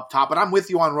up top, but I'm with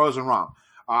you on Rose and Rahm.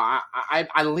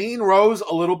 I lean Rose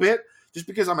a little bit just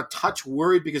because I'm a touch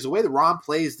worried because the way that Rahm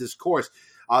plays this course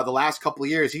the last couple of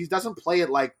years, he doesn't play it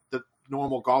like the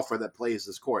normal golfer that plays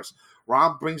this course.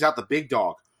 Rahm brings out the big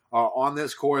dog on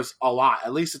this course a lot,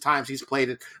 at least the times he's played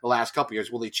it the last couple of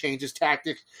years. Will he change his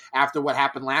tactics after what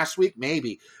happened last week?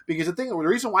 Maybe. Because the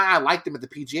reason why I liked him at the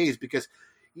PGA is because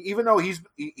even though he's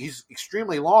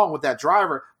extremely long with that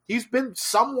driver, he's been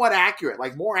somewhat accurate,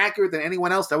 like more accurate than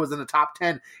anyone else that was in the top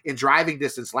 10 in driving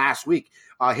distance last week,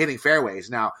 hitting fairways.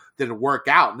 Now, did it work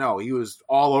out? No, he was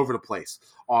all over the place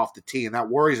off the tee, and that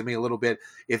worries me a little bit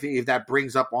if that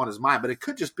brings up on his mind. But it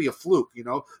could just be a fluke,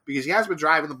 because he has been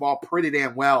driving the ball pretty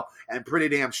damn well and pretty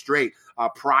damn straight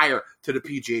prior to the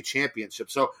PGA Championship.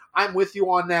 So I'm with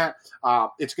you on that.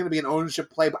 It's going to be an ownership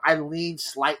play, but I lean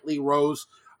slightly Rose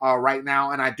right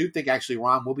now, and I do think actually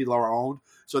Rahm will be lower owned.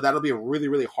 So that'll be a really,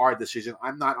 really hard decision.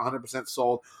 I'm not 100%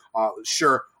 sold,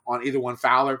 sure, on either one.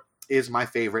 Fowler is my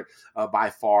favorite by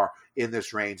far in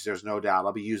this range. There's no doubt.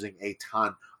 I'll be using a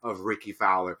ton of Ricky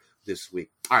Fowler this week.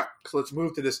 All right, so let's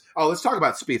move to this. Oh, let's talk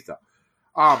about Spieth,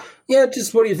 though.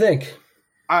 Just what do you think?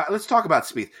 Let's talk about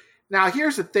Spieth. Now,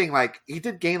 here's the thing. He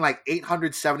did gain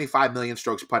 875 million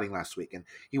strokes putting last week, and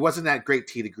he wasn't that great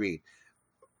tee to green.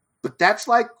 But that's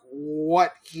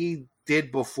what he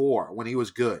did before when he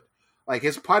was good.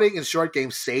 His putting and short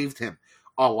game saved him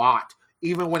a lot,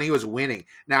 even when he was winning.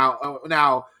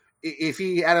 Now, if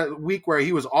he had a week where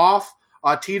he was off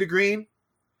tee to green,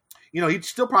 he'd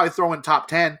still probably throw in top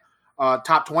 10,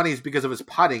 top 20s because of his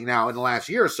putting. Now, in the last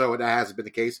year or so, that hasn't been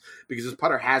the case because his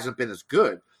putter hasn't been as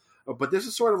good. But this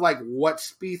is sort of what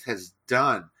Spieth has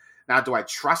done. Now, do I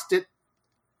trust it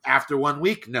after 1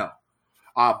 week? No.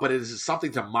 But it is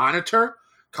something to monitor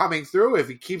coming through. If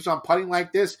he keeps on putting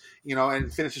like this,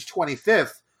 and finishes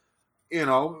 25th,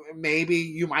 maybe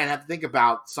you might have to think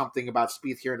about something about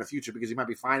Spieth here in the future because he might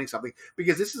be finding something,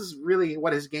 because this is really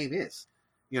what his game is.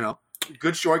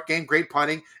 Good short game, great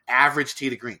putting, average tee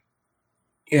to green.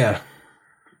 Yeah.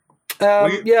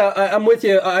 I'm with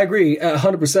you. I agree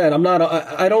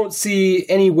 100%. I don't see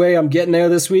any way I'm getting there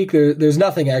this week. There's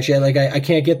nothing actually. I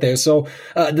can't get there. So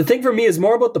the thing for me is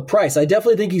more about the price. I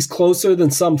definitely think he's closer than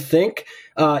some think.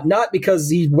 Not because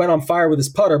he went on fire with his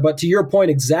putter, but to your point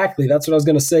exactly, that's what I was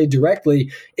going to say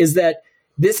directly, is that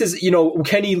this is,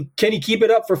 can he keep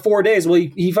it up for 4 days? Well,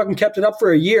 he fucking kept it up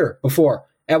for a year before.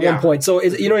 At one point. So,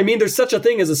 you know what I mean? There's such a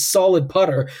thing as a solid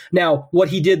putter. Now, what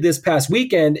he did this past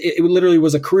weekend, it literally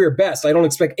was a career best. I don't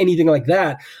expect anything like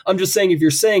that. I'm just saying, if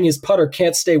you're saying his putter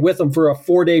can't stay with him for a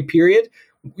 4-day period,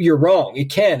 you're wrong. It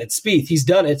can. It's Spieth. He's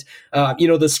done it.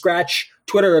 The Scratch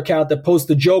Twitter account that posts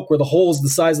the joke where the hole's the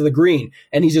size of the green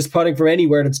and he's just putting from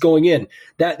anywhere and it's going in.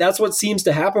 That's what seems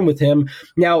to happen with him.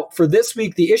 Now, for this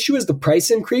week, the issue is the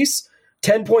price increase.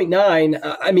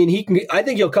 10.9, I mean, I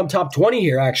think he'll come top 20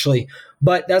 here, actually,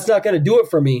 but that's not going to do it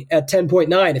for me at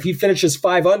 10.9. If he finishes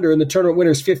 5 under and the tournament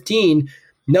winner's 15,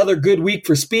 another good week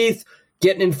for Spieth,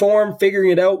 getting in form, figuring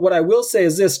it out. What I will say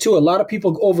is this, too. A lot of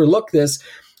people overlook this.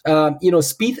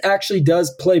 Spieth actually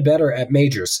does play better at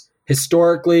majors.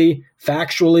 Historically,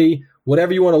 factually,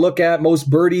 whatever you want to look at, most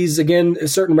birdies, again,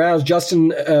 certain rounds. Justin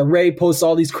Ray posts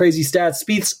all these crazy stats.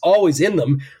 Spieth's always in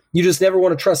them. You just never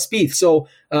want to trust Spieth. So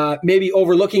maybe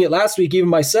overlooking it last week, even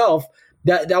myself,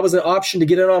 that was an option to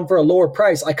get it on for a lower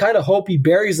price. I kind of hope he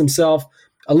buries himself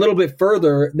a little bit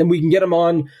further, then we can get it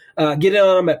on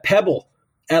him at Pebble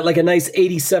at like a nice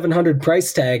 8,700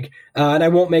 price tag, and I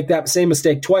won't make that same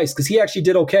mistake twice, because he actually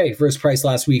did okay for his price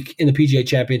last week in the PGA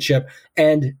Championship,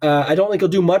 and I don't think he'll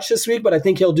do much this week, but I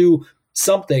think he'll do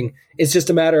something. It's just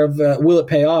a matter of will it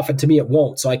pay off, and to me it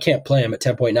won't, so I can't play him at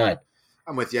 10.9.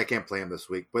 I'm with you. I can't play him this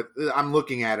week, but I'm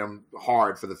looking at him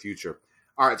hard for the future.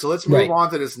 All right, so let's move on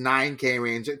to this 9K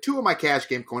range. 2 of my cash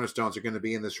game cornerstones are going to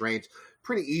be in this range.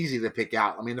 Pretty easy to pick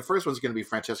out. I mean, the first one's going to be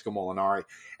Francesco Molinari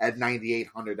at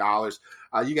 $9,800.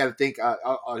 You got to think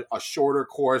a shorter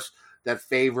course that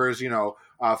favors,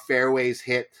 fairways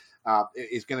hit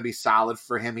is going to be solid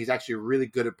for him. He's actually really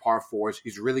good at par fours.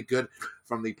 He's really good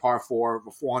from the par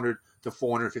 400 to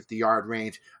 450-yard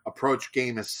range. Approach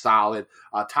game is solid.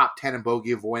 Top 10 in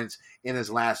bogey avoidance in his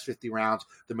last 50 rounds.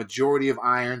 The majority of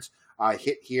irons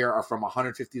hit here are from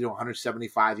 150 to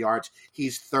 175 yards.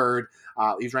 He's third.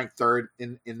 He's ranked third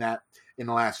in the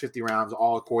last 50 rounds,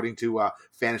 all according to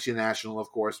Fantasy National, of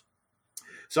course.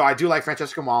 So I do like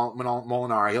Francesco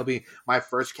Molinari. He'll be my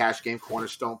first cash game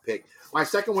cornerstone pick. My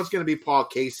second one's going to be Paul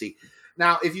Casey.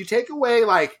 Now, if you take away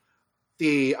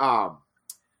the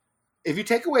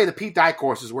Pete Dye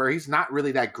courses where he's not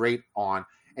really that great on,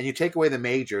 and you take away the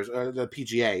majors or the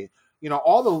PGA,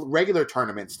 all the regular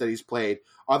tournaments that he's played,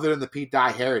 other than the Pete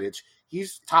Dye Heritage,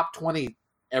 he's top 20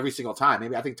 every single time.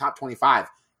 Maybe I think top 25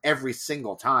 every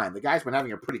single time. The guy's been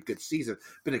having a pretty good season,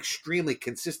 been extremely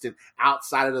consistent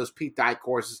outside of those Pete Dye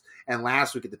courses and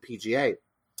last week at the PGA,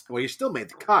 where he still made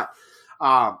the cut.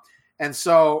 And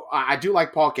so I do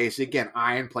like Paul Casey. Again,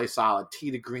 iron play solid, tee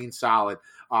to green solid,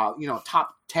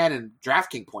 top 10 in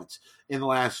DraftKings points in the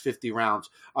last 50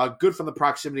 rounds. Good from the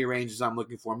proximity ranges I'm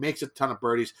looking for. Makes a ton of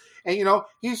birdies. And,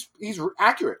 he's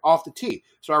accurate off the tee.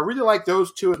 So I really like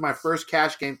those 2 as my first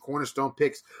cash game cornerstone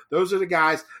picks. Those are the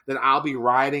guys that I'll be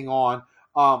riding on.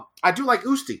 I do like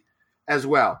Usti as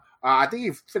well. I think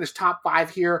he finished top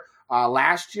 5 here.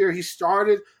 Last year, he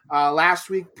started last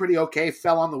week pretty okay,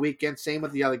 fell on the weekend. Same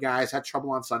with the other guys, had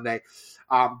trouble on Sunday.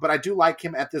 But I do like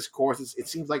him at this course. It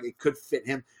seems like it could fit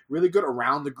him really good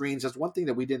around the greens. That's one thing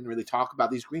that we didn't really talk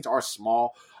about. These greens are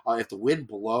small. If the wind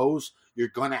blows, you're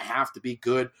going to have to be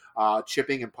good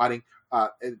chipping and putting,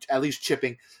 at least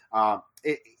chipping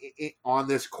on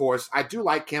this course. I do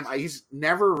like him. He's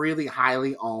never really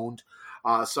highly owned.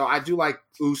 So I do like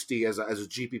Usti as a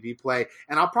GPP play.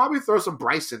 And I'll probably throw some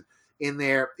Bryson in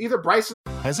there. Either Bryson.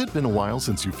 Has it been a while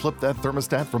since you flipped that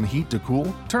thermostat from heat to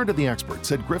cool? Turn to the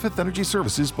experts at Griffith Energy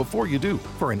Services before you do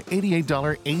for an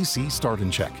 $88 AC start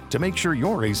and check to make sure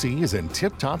your AC is in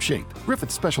tip-top shape.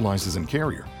 Griffith specializes in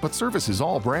Carrier, but services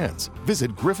all brands.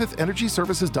 Visit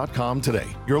GriffithEnergyServices.com today,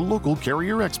 your local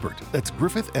Carrier expert. That's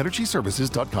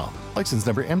GriffithEnergyServices.com. License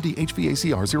number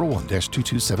MDHVACR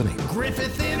 01-2278.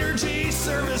 Griffith Energy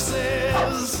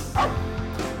Services.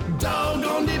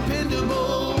 Doggone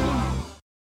dependable.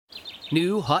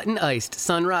 New hot and iced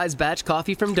Sunrise Batch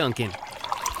Coffee from Dunkin'.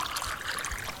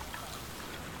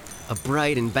 A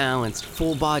bright and balanced,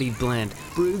 full-bodied blend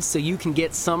brewed so you can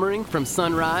get summering from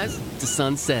sunrise to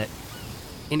sunset.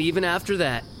 And even after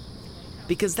that,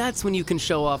 because that's when you can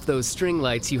show off those string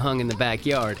lights you hung in the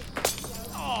backyard.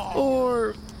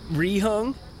 Or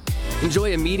rehung.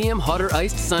 Enjoy a medium, hotter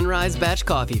iced Sunrise Batch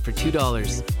Coffee for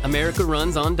 $2. America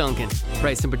runs on Dunkin'.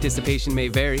 Price and participation may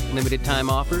vary. Limited time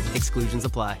offer. Exclusions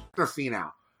apply.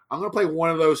 Finau. I'm going to play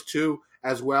one of those 2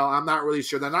 as well. I'm not really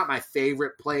sure. They're not my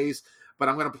favorite plays, but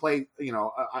I'm going to play,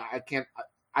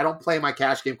 I don't play my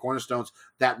cash game cornerstones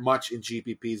that much in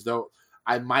GPPs, though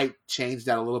I might change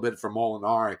that a little bit for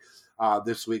Molinari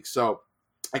this week. So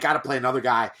I got to play another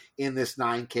guy in this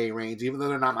 9K range. Even though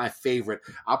they're not my favorite,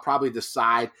 I'll probably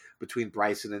decide between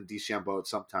Bryson and DeChambeau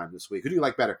sometime this week. Who do you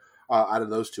like better out of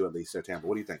those 2 at least, Tampa?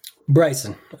 What do you think?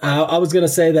 Bryson. I was going to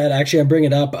say that. Actually, I'm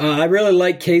bringing it up. I really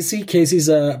like Casey. Casey's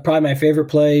probably my favorite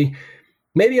play,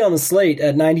 maybe on the slate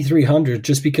at 9,300,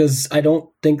 just because I don't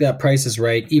think that price is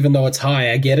right, even though it's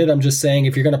high. I get it. I'm just saying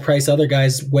if you're going to price other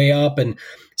guys way up and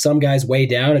some guys way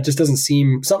down, it just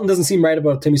something doesn't seem right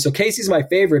about it to me. So Casey's my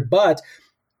favorite, but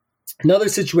another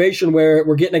situation where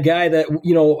we're getting a guy that,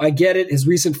 I get it, his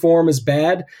recent form is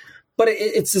bad, but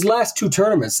it's his last 2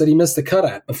 tournaments that he missed the cut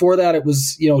at. Before that, it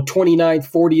was,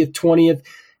 29th, 40th, 20th.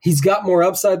 He's got more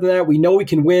upside than that. We know he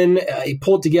can win. He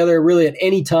pulled together really at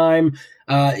any time.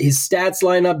 His stats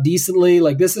line up decently.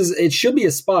 It should be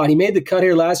a spot. He made the cut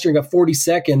here last year and got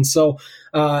 42nd. So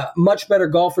much better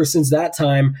golfer since that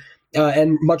time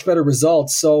and much better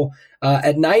results. So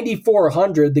at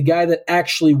 9,400, the guy that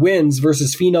actually wins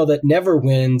versus Finau that never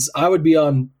wins, I would be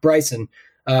on Bryson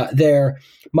there.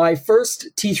 My first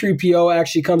T3PO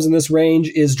actually comes in this range,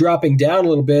 is dropping down a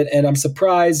little bit, and I'm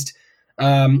surprised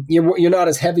you're not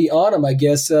as heavy on him, I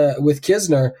guess, with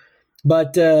Kisner.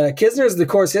 But Kisner is the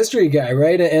course history guy,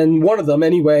 right? And one of them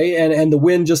anyway, and the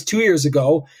win just 2 years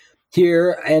ago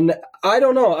here. And I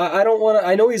don't know. I don't want to.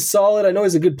 I know he's solid. I know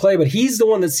he's a good play, but he's the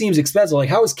one that seems expensive. Like,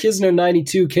 how is Kisner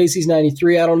 92, Casey's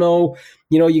 93? I don't know.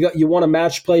 You want a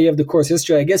match play. You have the course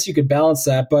history. I guess you could balance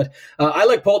that. But I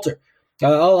like Poulter.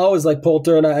 I'll always like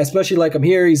Poulter, and I especially like him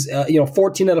here. He's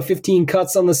 14 out of 15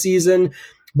 cuts on the season.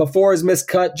 Before his missed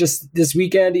cut just this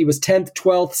weekend, he was 10th,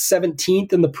 12th,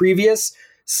 17th in the previous.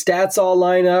 Stats all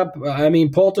line up. I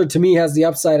mean, Poulter to me has the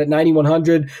upside at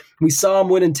 9,100. We saw him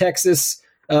win in Texas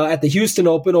at the Houston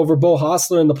Open over Bo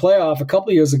Hostler in the playoff a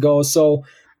couple years ago. So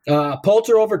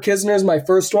Poulter over Kisner is my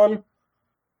first one.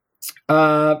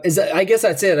 I guess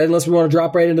that's it, unless we want to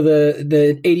drop right into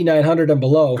the 8,900 and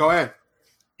below. Go ahead.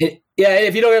 Yeah,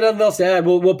 if you don't got nothing else to add,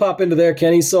 we'll pop into there,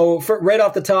 Kenny. So right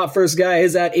off the top, first guy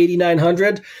is at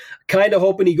 8,900. Kind of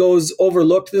hoping he goes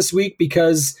overlooked this week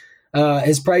because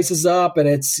his price is up, and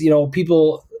it's,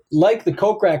 people like the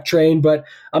Kokrak train, but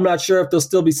I'm not sure if they'll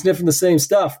still be sniffing the same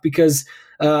stuff because,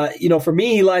 for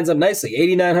me, he lines up nicely.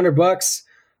 $8,900,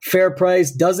 fair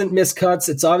price, doesn't miss cuts.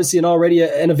 It's obviously already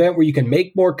an event where you can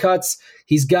make more cuts.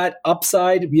 He's got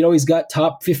upside. He's got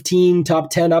top 15, top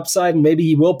 10 upside, and maybe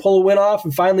he will pull a win off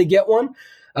and finally get one.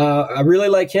 I really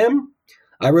like him.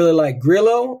 I really like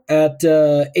Grillo at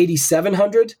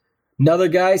 8,700. Another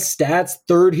guy, stats,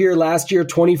 third here last year,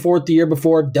 24th the year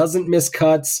before, doesn't miss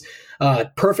cuts.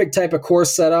 Perfect type of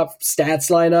course setup, stats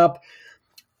line up.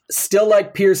 Still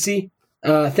like Piercy.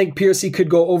 I think Piercy could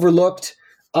go overlooked.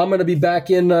 I'm going to be back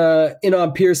in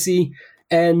on Piercy.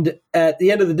 And at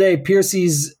the end of the day,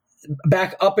 Piercy's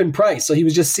back up in price. So he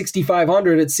was just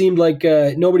 6,500. It seemed like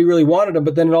nobody really wanted him.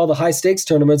 But then in all the high stakes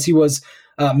tournaments, he was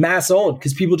mass owned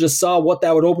because people just saw what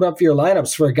that would open up for your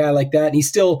lineups for a guy like that. And he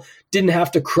still didn't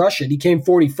have to crush it. He came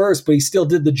 41st, but he still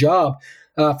did the job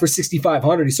for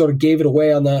 6,500. He sort of gave it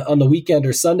away on the weekend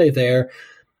or Sunday there.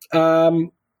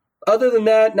 Other than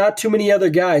that, not too many other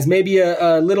guys. Maybe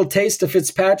a little taste of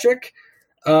Fitzpatrick.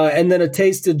 And then a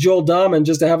taste of Joel Dahman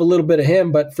just to have a little bit of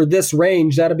him. But for this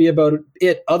range, that'll be about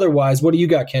it. Otherwise, what do you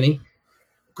got, Kenny?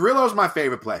 Grillo's my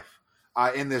favorite play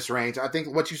in this range. I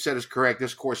think what you said is correct.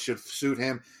 This course should suit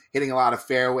him, hitting a lot of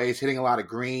fairways, hitting a lot of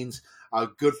greens,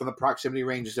 good from the proximity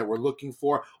ranges that we're looking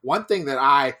for. One thing that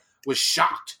I was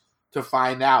shocked to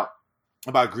find out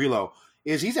about Grillo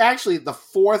is he's actually the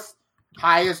 4th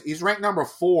highest. He's ranked number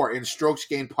 4 in strokes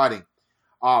gained putting.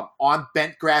 On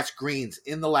bent grass greens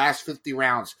in the last 50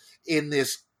 rounds in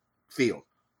this field.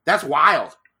 That's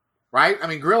wild, right? I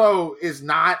mean, Grillo is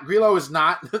not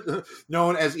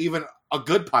known as even a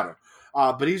good putter,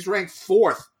 but he's ranked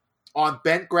 4th on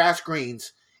bent grass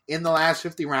greens in the last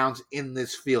 50 rounds in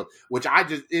this field, which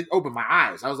it opened my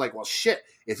eyes. I was like, well, shit,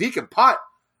 if he can putt,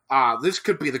 this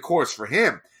could be the course for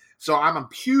him. So I'm a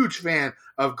huge fan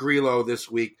of Grillo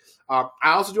this week. I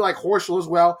also do like Horschel as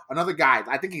well. Another guy,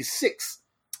 I think he's 6th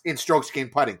in strokes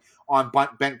gained putting on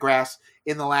bent grass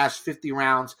in the last 50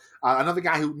 rounds. Another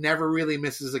guy who never really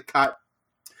misses a cut.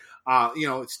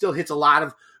 It still hits a lot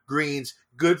of greens,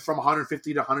 good from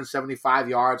 150 to 175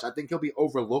 yards. I think he'll be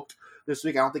overlooked this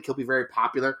week. I don't think he'll be very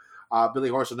popular. Billy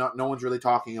Horschel, no one's really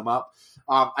talking him up.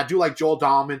 I do like Joel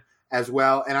Dahman as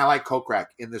well, and I like Kokrak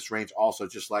in this range also,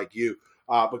 just like you.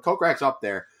 But Kokrak's up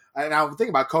there. And now the thing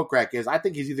about Kokrak is I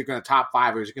think he's either going to top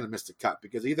 5 or he's going to miss the cut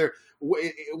because either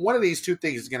one of these two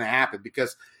things is going to happen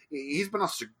because he's been on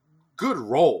such a good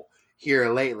roll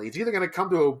here lately. It's either going to come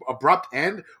to an abrupt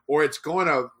end or it's going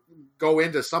to go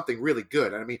into something really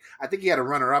good. I mean, I think he had a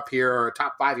runner-up here or a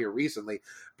top 5 here recently,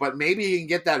 but maybe he can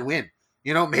get that win.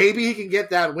 Maybe he can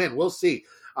get that win. We'll see.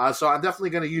 So I'm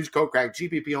definitely going to use Kokrak,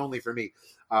 GPP only for me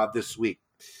this week.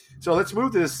 So let's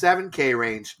move to the 7K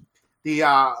range.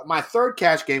 My third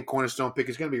cash game cornerstone pick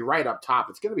is going to be right up top.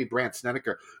 It's going to be Brandt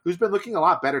Snedeker, who's been looking a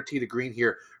lot better tee to green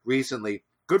here recently.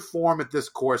 Good form at this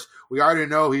course. We already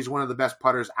know he's one of the best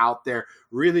putters out there.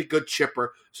 Really good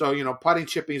chipper. So, putting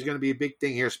chipping is going to be a big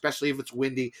thing here, especially if it's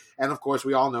windy. And, of course,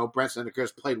 we all know Brandt Snedeker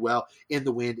has played well in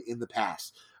the wind in the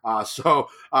past. So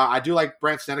I do like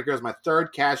Brandt Snedeker as my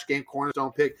third cash game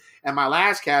cornerstone pick. And my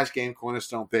last cash game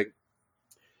cornerstone pick,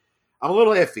 I'm a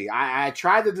little iffy. I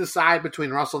tried to decide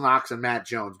between Russell Knox and Matt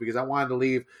Jones because I wanted to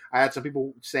leave. I had some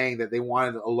people saying that they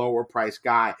wanted a lower price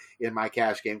guy in my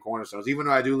cash game cornerstones, even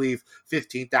though I do leave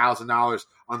 $15,000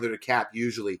 under the cap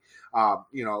usually,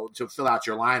 to fill out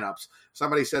your lineups.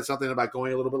 Somebody said something about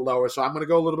going a little bit lower, so I'm going to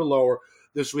go a little bit lower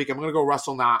this week. I'm going to go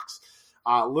Russell Knox.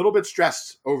 A little bit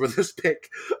stressed over this pick,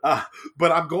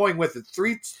 but I'm going with it.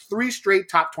 Three straight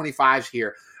top 25s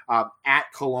here at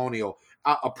Colonial.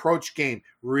 Approach game,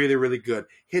 really, really good.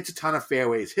 Hits a ton of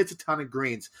fairways, hits a ton of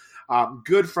greens.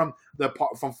 Good from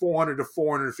 400 to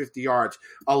 450 yards.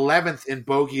 11th in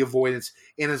bogey avoidance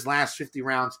in his last 50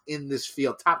 rounds in this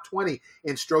field. Top 20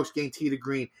 in strokes gained tee to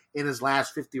green in his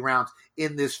last 50 rounds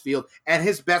in this field. And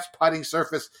his best putting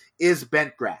surface is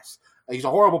bent grass. He's a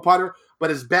horrible putter,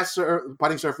 but his best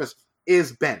putting surface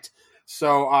is bent.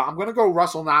 So I'm going to go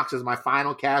Russell Knox as my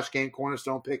final cash game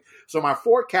cornerstone pick. So my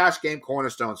 4 cash game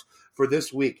cornerstones for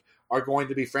this week are going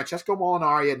to be Francesco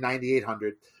Molinari at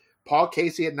 9,800, Paul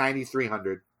Casey at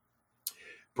 9,300,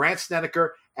 Brandt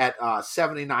Snedeker at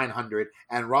 7,900,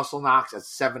 and Russell Knox at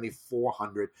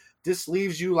 7,400. This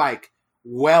leaves you like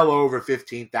well over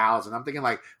 15,000. I'm thinking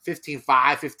like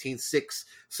 15,500, 15,600,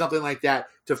 something like that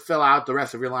to fill out the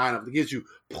rest of your lineup. It gives you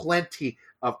plenty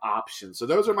of options. So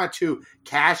those are my 2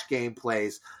 cash game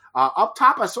plays. Up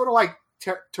top, I sort of like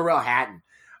Tyrrell Hatton.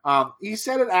 He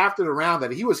said it after the round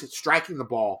that he was striking the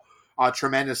ball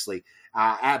tremendously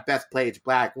at Bethpage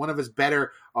Black. One of his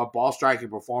better ball striking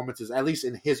performances, at least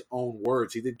in his own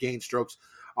words. He did gain strokes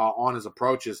on his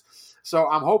approaches. So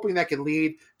I'm hoping that can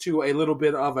lead to a little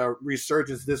bit of a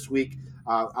resurgence this week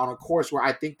on a course where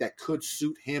I think that could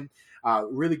suit him.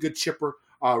 Really good chipper.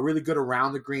 Really good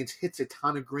around the greens, hits a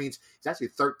ton of greens. He's actually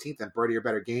 13th in birdie or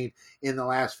better gain in the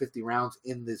last 50 rounds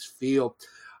in this field.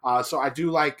 So I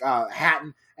do like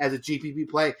Hatton as a GPP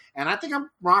play, and I think I'm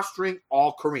rostering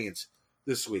all Koreans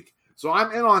this week. So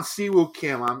I'm in on Siwoo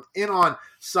Kim. I'm in on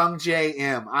Sung Jae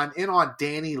Im. I'm in on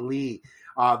Danny Lee.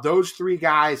 Those 3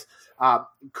 guys,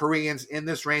 Koreans in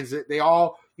this range, they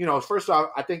all, first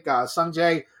off, I think Sung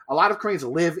Jae, a lot of Koreans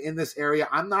live in this area.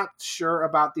 I'm not sure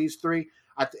about these 3.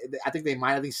 I think they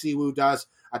might. I think Siwoo does.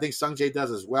 I think Sung Jae does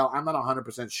as well. I'm not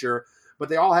 100% sure. But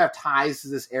they all have ties to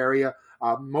this area,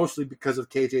 mostly because of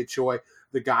KJ Choi,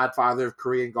 the godfather of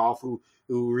Korean golf, who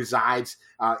resides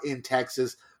in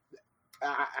Texas.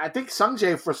 I think Sung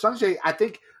Jae, I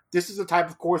think this is the type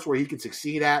of course where he can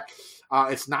succeed at.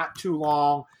 It's not too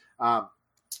long.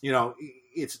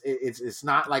 It's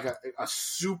not like a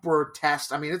super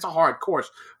test. I mean, it's a hard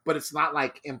course, but it's not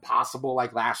like impossible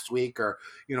like last week or,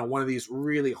 one of these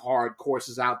really hard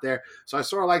courses out there. So I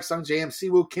sort of like Sung Jae Im.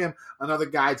 Siwoo Kim, another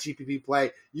guy, GPP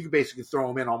play. You can basically throw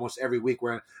him in almost every week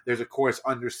where there's a course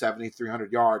under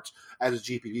 7,300 yards as a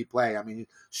GPP play. I mean,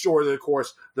 shorter the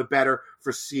course, the better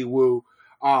for Siwoo.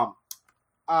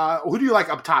 Who do you like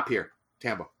up top here,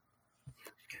 Tambo?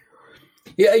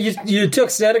 Yeah, you took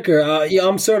Snedeker.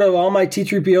 I'm sort of, all my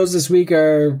T3POs this week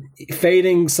are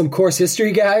fading some course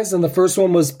history guys, and the first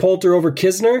one was Poulter over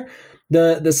Kisner.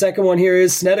 The second one here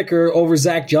is Snedeker over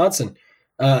Zach Johnson.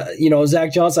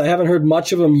 Zach Johnson, I haven't heard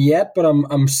much of him yet, but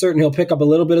I'm certain he'll pick up a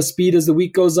little bit of speed as the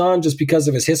week goes on just because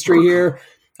of his history here.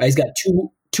 He's got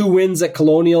two wins at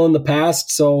Colonial in the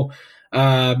past, so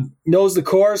knows the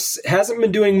course. Hasn't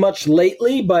been doing much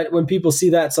lately, but when people see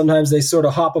that, sometimes they sort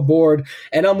of hop aboard.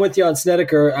 And I'm with you on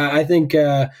Snedeker. I think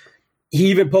he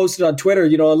even posted on Twitter,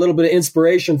 a little bit of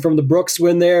inspiration from the Brooks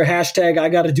win there. # I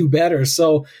got to do better.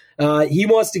 So he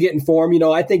wants to get in form.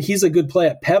 I think he's a good play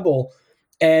at Pebble.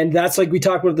 And that's like we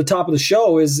talked about at the top of the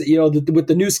show is, with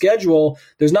the new schedule,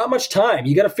 there's not much time.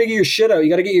 You got to figure your shit out. You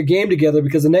got to get your game together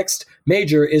because the next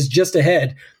major is just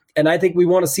ahead. And I think we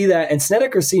want to see that. And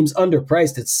Snedeker seems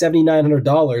underpriced at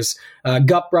 $7,900.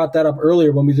 Gup brought that up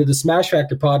earlier when we did the Smash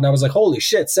Factor pod, and I was like, holy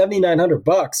shit,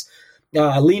 $7,900.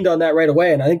 I leaned on that right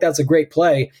away, and I think that's a great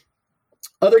play.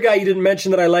 Other guy you didn't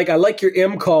mention that I like your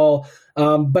M call,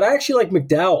 but I actually like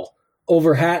McDowell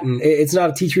over Hatton. It's not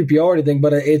a T3PO or anything,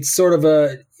 but it's sort of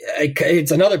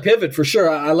it's another pivot for sure.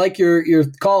 I like your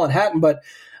call on Hatton, but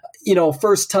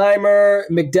first timer,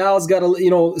 McDowell's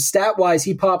got stat wise,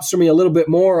 he pops for me a little bit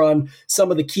more on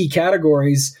some of the key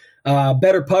categories.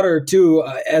 Better putter too,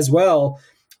 as well.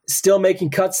 Still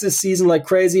making cuts this season like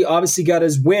crazy. Obviously got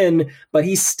his win, but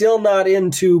he's still not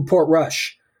into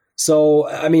Portrush. So,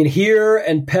 I mean, here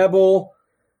and Pebble,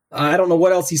 I don't know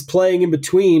what else he's playing in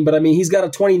between, but I mean, he's got a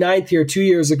 29th here 2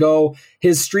 years ago.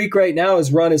 His streak right now,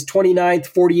 his run is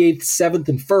 29th, 48th, 7th,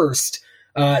 and 1st.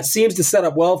 Seems to set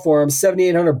up well for him.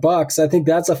 $7,800. I think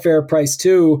that's a fair price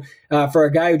too for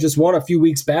a guy who just won a few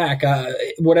weeks back.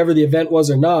 Whatever the event was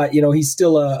or not, he's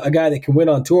still a guy that can win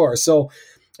on tour. So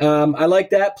I like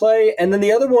that play. And then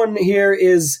the other one here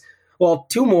is, well,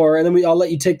 two more, and then I'll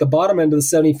let you take the bottom end of the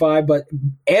 75. But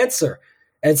Answer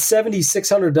at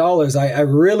 $7,600. I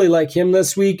really like him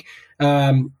this week.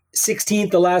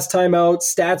 16th the last time out.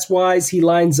 Stats wise, he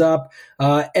lines up.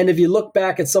 And if you look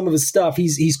back at some of his stuff,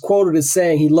 he's quoted as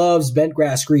saying he loves bent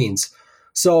grass greens.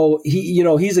 So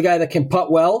he's a guy that can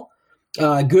putt well.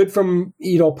 Good from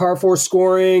par 4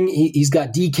 scoring. He's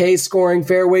got DK scoring,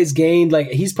 fairways gained. Like,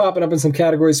 he's popping up in some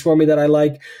categories for me that I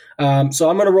like. So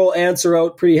I'm going to roll Answer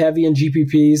out pretty heavy in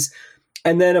GPPs.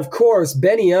 And then, of course,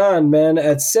 Benny On, man,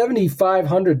 at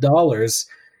 $7,500.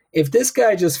 If this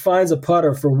guy just finds a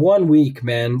putter for 1 week,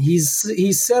 man, he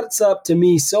sets up to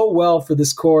me so well for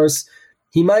this course.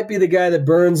 He might be the guy that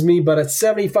burns me, but at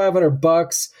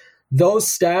 $7,500, those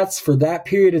stats for that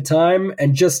period of time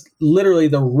and just literally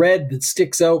the red that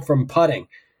sticks out from putting,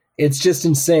 it's just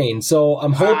insane. So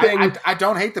I'm hoping. I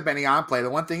don't hate the Benny On play. The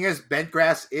one thing is, bent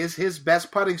grass is his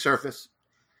best putting surface.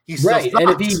 He still right, sucks.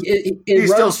 And if he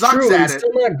still sucks true, at he's it,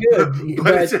 still not good,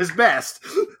 but it's his best.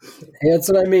 That's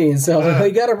what I mean. So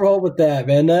you got to roll with that,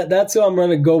 man. That's who I'm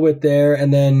going to go with there.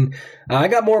 And then I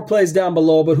got more plays down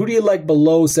below, but who do you like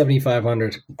below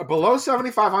 7,500? Below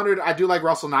 7,500, I do like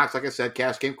Russell Knox, like I said,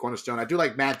 cash game cornerstone. I do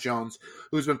like Matt Jones,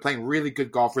 who's been playing really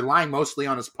good golf, relying mostly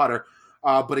on his putter.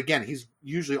 But again, he's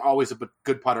usually always a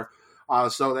good putter.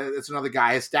 So it's another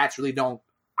guy. His stats really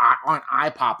aren't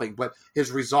eye-popping, but his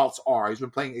results are. He's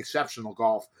been playing exceptional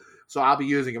golf. So I'll be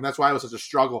using him. That's why it was such a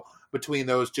struggle between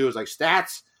those two. It's like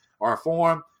stats or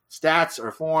form.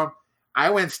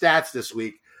 I went stats this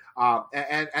week.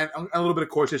 And a little bit of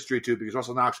course history, too, because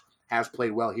Russell Knox has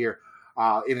played well here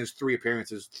in his 3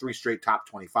 appearances, 3 straight top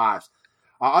 25s.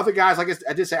 Other guys, like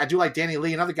I did say, I do like Danny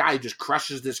Lee, another guy who just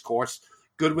crushes this course,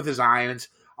 good with his irons.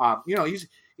 He's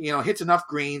hits enough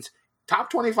greens, top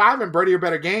 25 and birdie or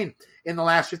better gain in the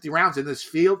last 50 rounds in this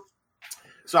field.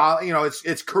 So,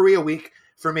 it's Korea week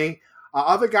for me.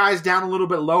 Other guys down a little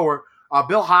bit lower.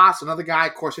 Bill Haas, another guy,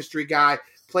 course history guy,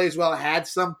 plays well, had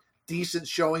some decent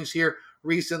showings here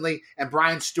recently. And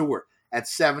Brian Stewart at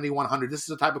 7,100. This is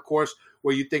the type of course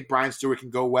where you think Brian Stewart can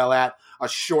go well at. A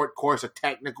short course, a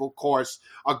technical course,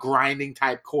 a grinding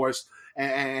type course.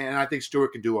 And I think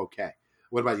Stewart can do okay.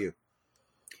 What about you?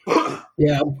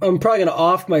 Yeah, I'm probably going to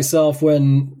off myself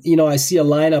when, I see a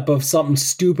lineup of something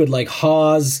stupid like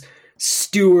Haas,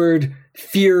 Stewart,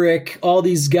 Furyk, all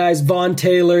these guys, Von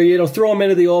Taylor, throw them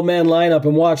into the old man lineup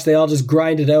and watch. They all just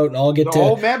grind it out and I'll get the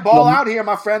old man ball out here,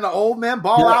 my friend. The old man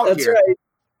ball out that's here. Right.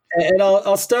 And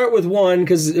I'll start with one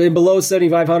because below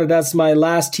 7,500, that's my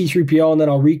last T3PO, and then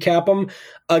I'll recap them.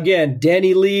 Again,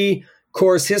 Danny Lee,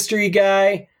 course history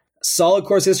guy, solid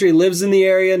course history, lives in the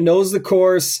area, knows the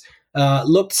course.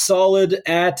 Looked solid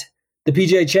at the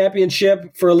PGA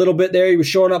Championship for a little bit there. He was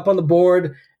showing up on the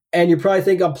board, and you probably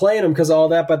think I'm playing him because of all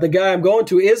that, but the guy I'm going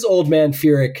to is Old Man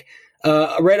Furyk,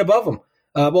 right above him.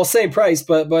 Well, same price,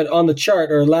 but on the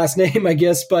chart, or last name, I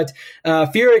guess. But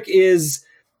Furyk is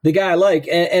the guy I like,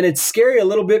 and it's scary a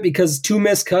little bit because 2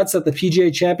 missed cuts at the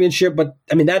PGA Championship, but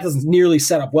I mean that doesn't nearly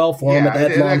set up well for him at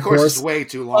that long course. Is way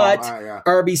too long. But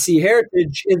RBC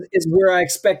Heritage is where I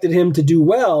expected him to do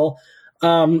well.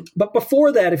 But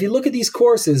before that, if you look at these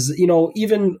courses,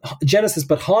 even Genesis,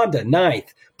 but Honda, 9th,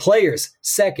 Players,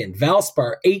 2nd,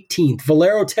 Valspar, 18th,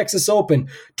 Valero Texas Open,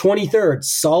 23rd,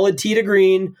 solid tee to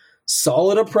green,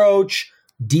 solid approach,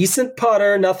 decent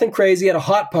putter, nothing crazy, had a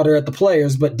hot putter at the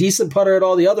Players, but decent putter at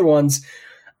all the other ones.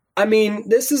 I mean,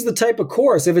 this is the type of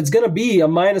course, if it's going to be a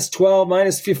 -12,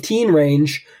 -15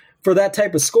 range for that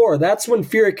type of score, that's when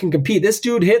Furyk can compete. This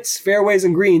dude hits fairways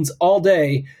and greens all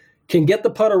day, can get the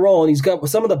putter rolling. He's got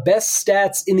some of the best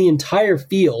stats in the entire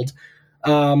field.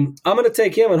 I'm going to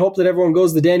take him and hope that everyone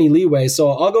goes the Danny Lee way.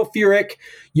 So I'll go Furyk.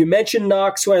 You mentioned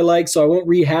Knox, who I like, so I won't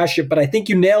rehash it, but I think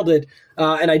you nailed it.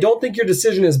 And I don't think your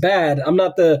decision is bad. I'm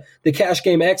not the cash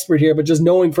game expert here, but just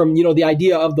knowing from, the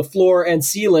idea of the floor and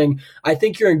ceiling, I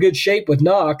think you're in good shape with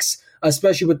Knox,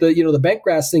 especially with the, the bent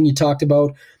grass thing you talked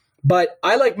about. But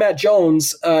I like Matt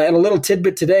Jones, and a little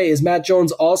tidbit today is Matt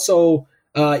Jones also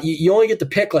you only get to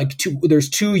pick there's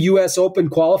 2 U.S. Open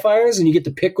qualifiers, and you get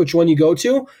to pick which one you go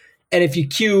to. And if you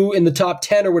queue in the top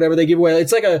 10 or whatever, they give away,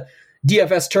 it's like a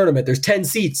DFS tournament. There's 10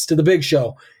 seats to the big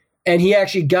show. And he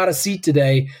actually got a seat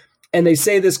today. And they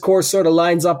say this course sort of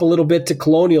lines up a little bit to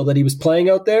Colonial that he was playing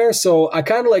out there. So I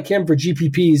kind of like him for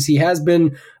GPPs. He has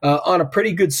been on a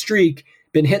pretty good streak,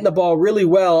 been hitting the ball really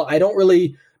well. I don't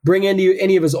really bring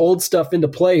any of his old stuff into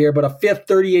play here, but a 5th,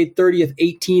 38th, 30th,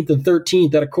 18th, and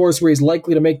 13th at a course where he's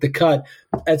likely to make the cut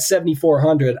at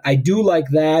 7,400. I do like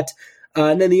that.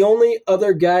 And then the only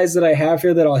other guys that I have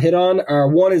here that I'll hit on are,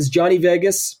 one is Johnny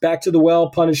Vegas, back to the well,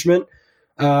 punishment.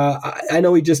 I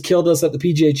know he just killed us at the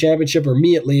PGA Championship, or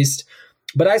me at least,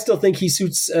 but I still think he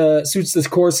suits this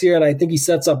course here, and I think he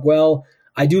sets up well.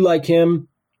 I do like him.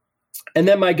 And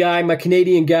then my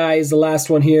Canadian guy is the last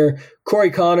one here,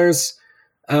 Corey Connors,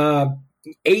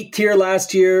 8th here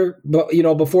last year, but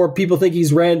before people think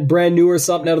he's brand new or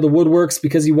something out of the woodworks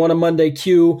because he won a Monday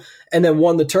Q and then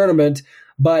won the tournament.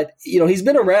 But, he's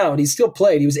been around. He's still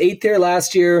played. He was 8th there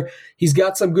last year. He's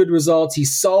got some good results.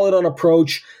 He's solid on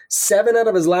approach. 7 out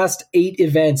of his last 8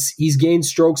 events, he's gained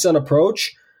strokes on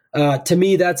approach. To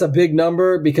me, that's a big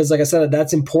number because, like I said,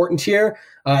 that's important here.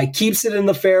 He keeps it in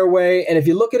the fairway. And if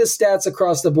you look at his stats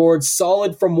across the board,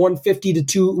 solid from 150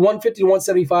 to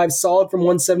 175, solid from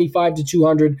 175 to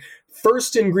 200,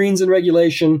 first in greens and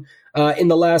regulation in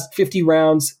the last 50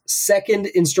 rounds, second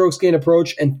in strokes gain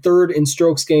approach, and third in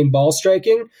strokes gain ball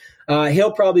striking.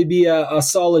 He'll probably be a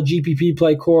solid GPP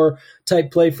play core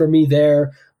type play for me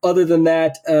there. Other than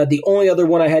that, the only other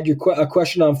one I had a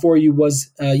question on for you was,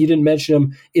 you didn't mention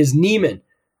him, is Neiman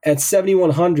at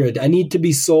 7,100. I need to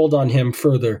be sold on him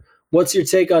further. What's your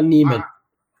take on Neiman?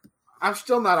 I'm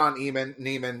still not on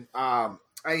Neiman.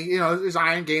 His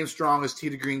iron game's strong, his tee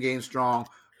to green game's strong,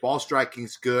 ball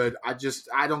striking's good.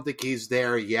 I don't think he's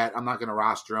there yet. I'm not going to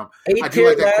roster him. I do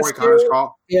like that Corey Connors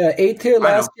call. Yeah, 8th here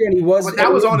last year, and he was. But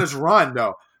that was on his run,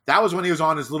 though. That was when he was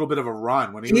on his little bit of a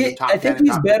run. When he was in top 10. I think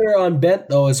he's better on bent,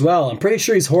 though, as well. I'm pretty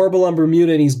sure he's horrible on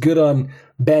Bermuda, and he's good on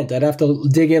bent. I'd have to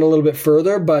dig in a little bit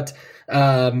further, but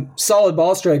solid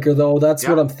ball striker, though. That's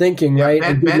what I'm thinking, right?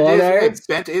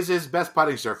 Bent is his best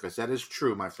putting surface. That is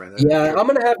true, my friend. I'm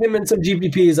going to have him in some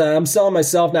GPPs. I'm selling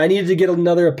myself. Now, I needed to get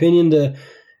another opinion to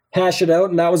hash it out,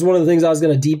 and that was one of the things I was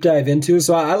going to deep dive into.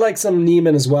 So I like some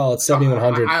Neiman as well at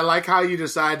 7,100. I like how you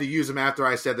decided to use him after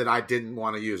I said that I didn't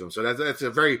want to use him. So that's a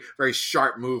very, very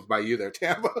sharp move by you there,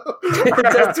 Tampa.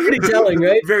 That's pretty telling,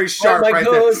 right? Very sharp, right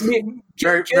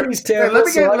there. Kenny's terrible.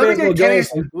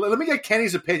 Let me get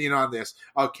Kenny's opinion on this.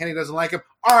 Oh, Kenny doesn't like him?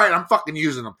 All right, I'm fucking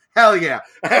using him. Hell yeah.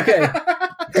 Okay.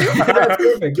 That's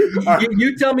perfect.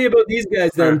 You tell me about these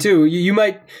guys then, too.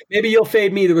 Maybe you'll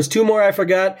fade me. There was 2 more I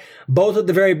forgot, both at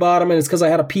the very bottom, and it's because I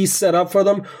had a piece set up for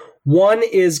them. One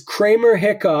is Kramer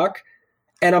Hickok,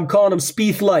 and I'm calling him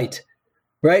Spieth Light,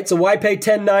 right? So why pay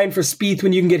 10.9 for Spieth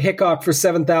when you can get Hickok for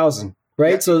 7,000?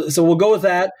 Right, yeah. So we'll go with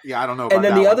that. Yeah, I don't know about and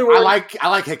then that the other one. I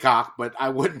like Hickok, but I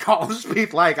wouldn't call him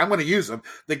Spieth like. I'm going to use him.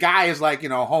 The guy is like,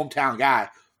 hometown guy.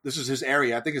 This is his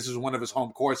area. I think this is one of his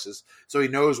home courses, so he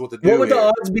knows what to do. What would the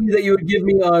odds be that you would give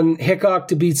me on Hickok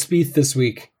to beat Spieth this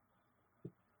week?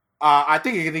 I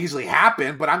think it can easily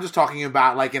happen, but I'm just talking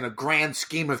about like in a grand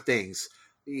scheme of things.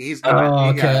 He's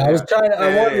not. Okay. I was trying to.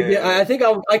 I wanted to get. I think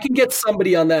I can get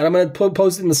somebody on that. I'm going to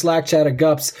post it in the Slack chat at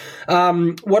Gups.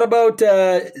 What about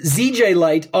ZJ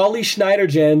Light, Ollie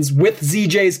Schneiderjans with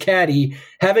ZJ's caddy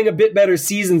having a bit better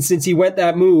season since he went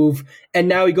that move, and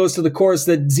now he goes to the course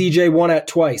that ZJ won at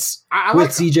twice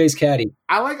with ZJ's caddy.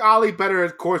 I like Ollie better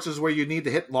at courses where you need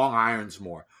to hit long irons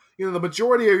more. The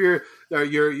majority of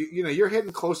you're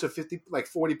hitting close to 50, like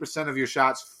 40% of your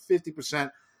shots,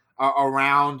 50%.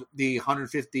 Around the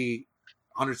 150,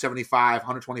 175,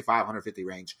 125, 150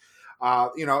 range.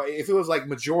 If it was like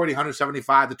majority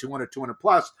 175 to 200, 200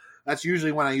 plus, that's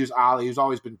usually when I use Ollie. He's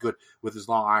always been good with his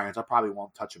long irons. I probably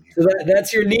won't touch him here. So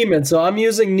that's your Neiman. So I'm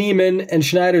using Neiman and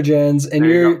Schneiderjans, and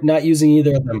you're not using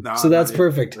either of them. No, so that's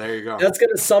perfect. There you go. That's going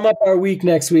to sum up our week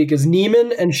next week is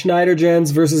Neiman and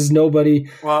Schneiderjans versus nobody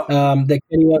that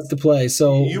Kenny wants to play.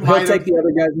 So he'll take the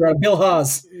other guys around. Bill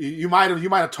Haas. You might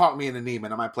have talked me into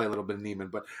Neiman. I might play a little bit of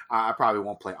Neiman, but I probably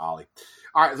won't play Ollie.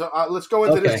 All right, so let's go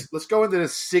into this. Let's go into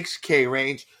this 6K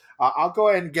range. I'll go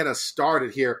ahead and get us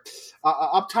started here.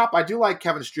 Up top, I do like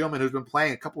Kevin Streelman, who's been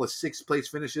playing a couple of 6th place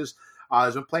finishes.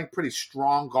 Has been playing pretty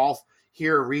strong golf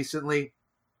here recently.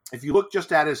 If you look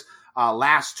just at his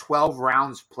last 12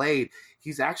 rounds played,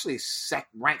 he's actually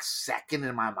ranked second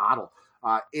in my model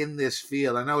in this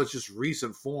field. I know it's just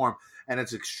recent form, and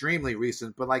it's extremely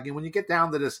recent, but like when you get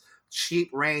down to this cheap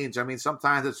range, I mean,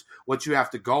 sometimes it's what you have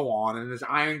to go on, and his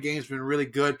iron game's been really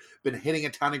good, been hitting a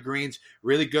ton of greens,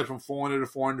 really good from 400 to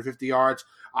 450 yards.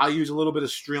 I'll use a little bit of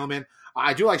Streelman.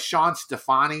 I do like Sean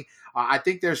Stefani. I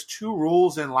think there's 2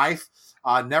 rules in life.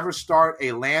 Never start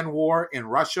a land war in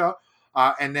Russia,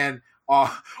 and then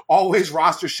always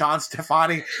roster Sean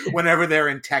Stefani whenever they're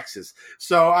in Texas.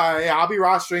 So I'll be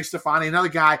rostering Stefani, another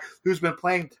guy who's been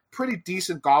playing pretty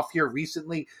decent golf here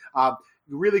recently.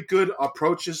 Really good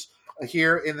approaches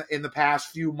here in the past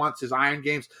few months. His iron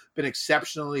game's been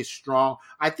exceptionally strong.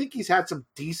 I think he's had some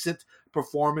decent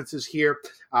performances here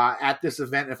at this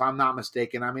event, if I'm not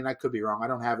mistaken. I mean, I could be wrong. I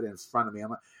don't have it in front of me.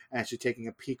 I'm actually taking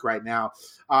a peek right now.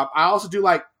 I also do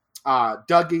like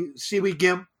Dougie,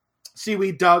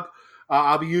 Seaweed Doug.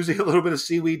 I'll be using a little bit of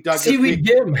Seaweed Doug. Seaweed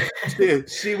Gim.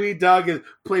 Seaweed Doug has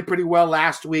played pretty well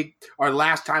last week or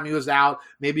last time he was out.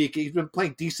 Maybe he's been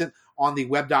playing decent on the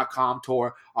web.com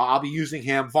tour. I'll be using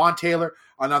him. Vaughn Taylor,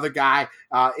 another guy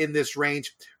in this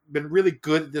range. Been really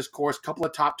good at this course. Couple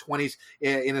of top 20s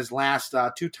in his last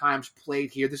 2 times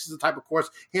played here. This is the type of course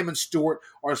him and Stewart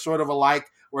are sort of alike,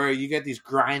 where you get these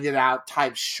grinded out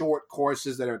type short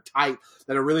courses that are tight,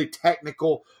 that are really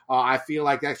technical. I feel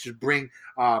like that should bring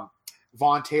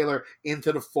Vaughn Taylor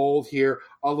into the fold here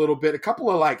a little bit. A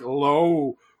couple of like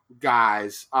low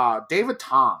guys. David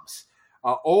Toms,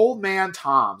 old man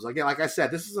Toms. Again, like I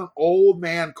said, this is an old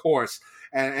man course,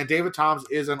 and David Toms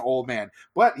is an old man.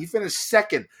 But he finished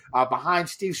second behind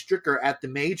Steve Stricker at the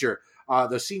major,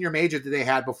 the senior major that they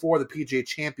had before the PGA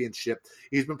Championship.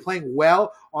 He's been playing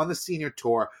well on the senior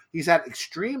tour. He's had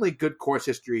extremely good course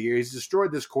history here. He's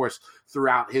destroyed this course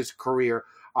throughout his career.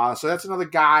 So that's another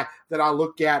guy that I'll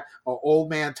look at, old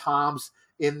man Toms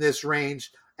in this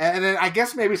range. And then I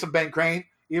guess maybe some Ben Crane,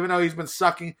 even though he's been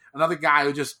sucking. Another guy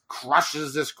who just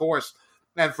crushes this course.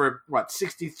 And for,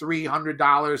 $6,300,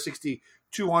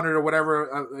 $6,200 or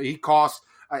whatever he costs,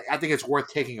 I think it's worth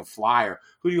taking a flyer.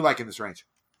 Who do you like in this range?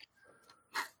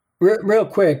 Real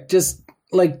quick, just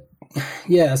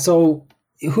so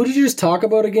who did you just talk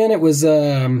about again? It was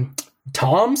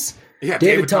Toms? Yeah,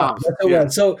 David Toms. Yeah.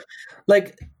 So,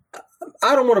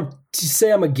 I don't want to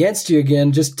say I'm against you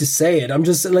again just to say it. I'm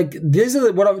just this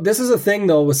is a thing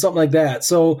though with something like that.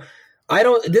 So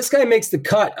this guy makes the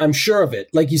cut, I'm sure of it,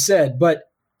 like you said, but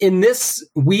in this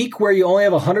week where you only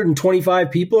have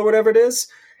 125 people or whatever it is,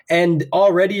 and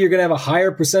already you're going to have a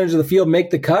higher percentage of the field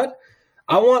make the cut,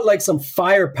 I want some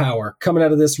firepower coming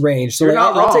out of this range. So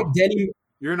I'll take Denny.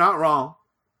 You're not wrong.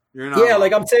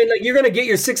 I'm saying, you're going to get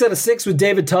your 6 out of 6 with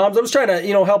David Toms. I'm just trying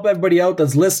to, help everybody out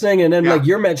that's listening. And then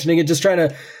you're mentioning it, just trying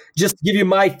to just give you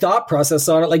my thought process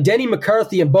on it. Like Denny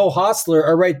McCarthy and Bo Hostler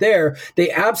are right there.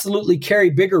 They absolutely carry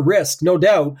bigger risk, no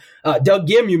doubt. Doug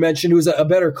Gim, you mentioned, who's a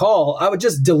better call. I would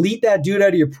just delete that dude out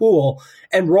of your pool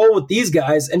and roll with these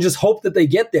guys and just hope that they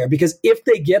get there. Because if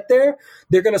they get there,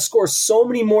 they're going to score so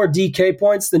many more DK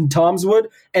points than Toms would.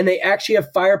 And they actually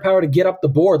have firepower to get up the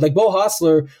board. Like Bo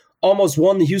Hostler almost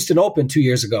won the Houston Open 2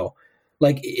 years ago.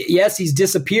 Yes, he's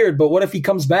disappeared, but what if he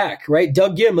comes back, right?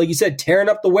 Doug Gim, like you said, tearing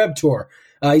up the Web Tour.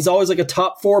 He's always a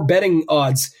top 4 betting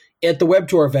odds at the Web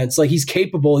Tour events. He's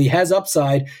capable. He has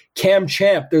upside. Cam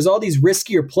Champ. There's all these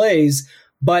riskier plays,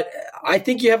 but I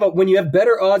think when you have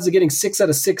better odds of getting 6 out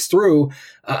of 6 through,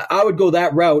 I would go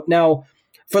that route. Now,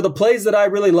 for the plays that I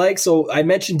really like, so I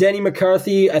mentioned Denny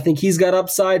McCarthy. I think he's got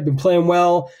upside, been playing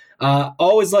well.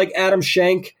 Always like Adam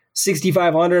Schenk.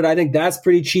 6,500. I think that's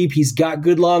pretty cheap. He's got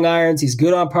good long irons. He's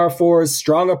good on par 4s,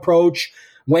 strong approach.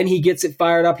 When he gets it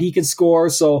fired up, he can score.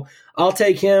 So I'll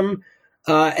take him.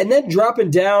 And then dropping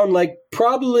down,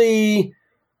 probably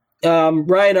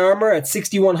Ryan Armour at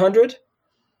 6,100.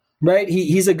 Right?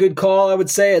 He's a good call, I would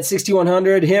say, at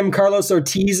 6,100. Him, Carlos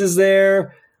Ortiz is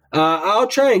there. I'll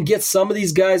try and get some of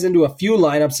these guys into a few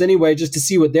lineups anyway, just to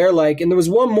see what they're like. And there was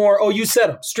one more. Oh, you said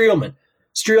him,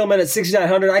 Streelman at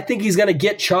 6,900. I think he's going to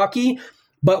get chalky,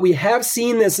 but we have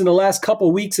seen this in the last couple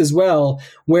weeks as well,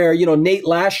 where, Nate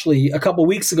Lashley a couple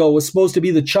weeks ago was supposed to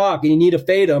be the chalk and you need to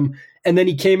fade him, and then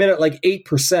he came in at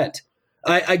 8%.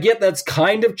 I get that's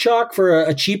kind of chalk for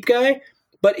a cheap guy,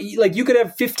 but you could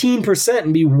have 15%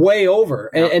 and be way over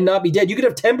and not be dead. You could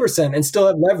have 10% and still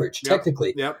have leverage,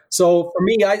 technically. Yep. So for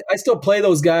me, I still play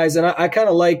those guys, and I kind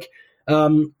of like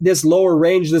this lower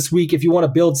range this week if you want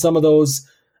to build some of those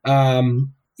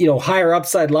higher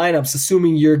upside lineups,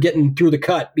 assuming you're getting through the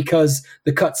cut because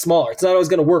the cut's smaller. It's not always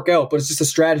going to work out, but it's just a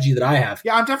strategy that I have.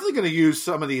 Yeah, I'm definitely going to use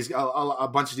some of these, a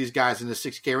bunch of these guys in the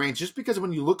 6K range, just because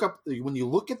when you look at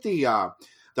the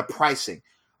pricing,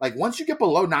 once you get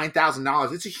below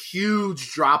 $9,000, it's a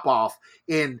huge drop off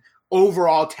in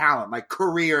overall talent,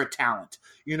 career talent.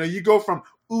 You go from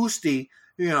Usti,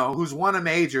 who's won a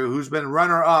major, who's been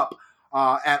runner up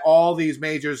at all these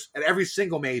majors, at every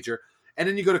single major. And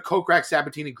then you go to Kokrak,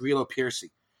 Sabatini, Grillo,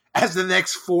 Piercy as the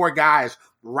next 4 guys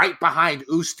right behind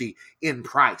Usti in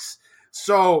price.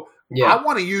 So I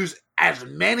want to use as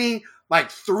many,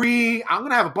 3. I'm going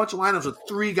to have a bunch of lineups with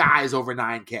 3 guys over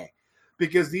 9K,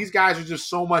 because these guys are just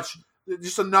so much,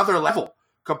 just another level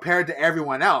compared to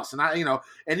everyone else. And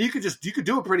and you could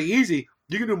do it pretty easy.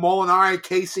 You can do Molinari,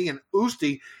 Casey, and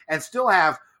Usti and still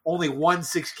have only one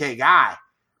 6K guy,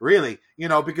 really,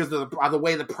 because of the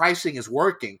way the pricing is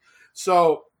working.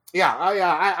 So,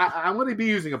 I'm going to be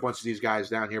using a bunch of these guys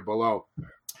down here below.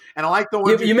 And I like the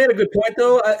ones you made a good point,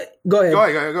 though. Go ahead.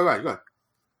 Go ahead.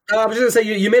 I was just going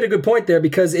to say, you made a good point there,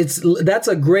 because that's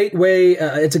a great way.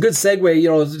 It's a good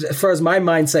segue, as far as my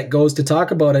mindset goes, to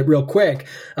talk about it real quick,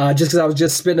 just because I was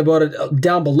just spitting about it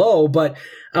down below. But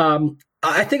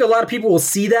I think a lot of people will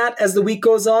see that as the week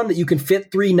goes on, that you can fit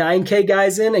 3 9K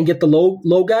guys in and get the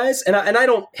low guys. And I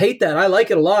don't hate that. I like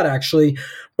it a lot, actually.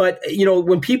 But,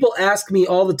 when people ask me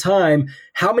all the time,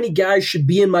 how many guys should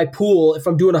be in my pool if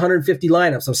I'm doing 150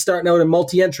 lineups, I'm starting out in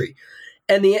multi-entry.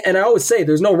 And I always say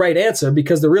there's no right answer,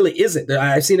 because there really isn't.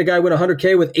 I've seen a guy win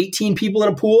 100K with 18 people in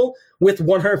a pool with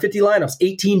 150 lineups,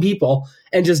 18 people,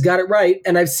 and just got it right.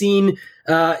 And I've seen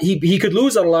he could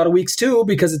lose on a lot of weeks too,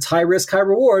 because it's high risk, high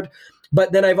reward.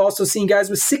 But then I've also seen guys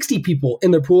with 60 people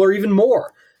in their pool or even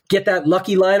more get that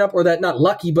lucky lineup, or that, not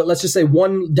lucky, but let's just say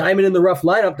one diamond in the rough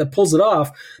lineup that pulls it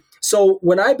off. So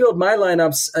when I build my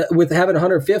lineups with having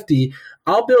 150,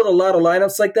 I'll build a lot of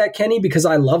lineups like that, Kenny, because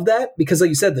I love that. Because like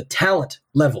you said, the talent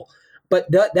level.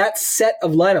 But that set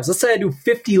of lineups, let's say I do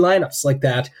 50 lineups like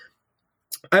that,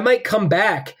 I might come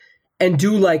back and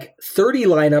do like 30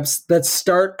 lineups that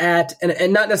start at,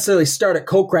 and not necessarily start at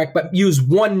co-crack, but use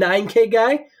one 9K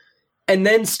guy, and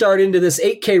then start into this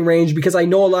 8K range, because I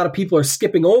know a lot of people are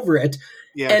skipping over it.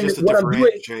 Yeah, and just what I'm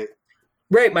doing,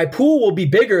 right, my pool will be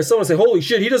bigger. Someone will say, holy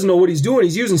shit, he doesn't know what he's doing.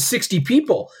 He's using 60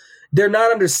 people. They're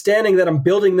not understanding that I'm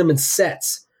building them in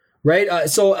sets, right?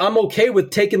 So I'm okay with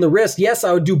taking the risk. Yes,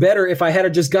 I would do better if I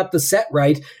had just got the set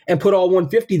right and put all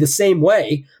 150 the same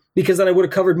way, because then I would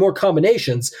have covered more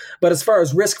combinations. But as far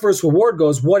as risk versus reward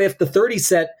goes, what if the 30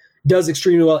 set does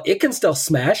extremely well? It can still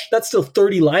smash. That's still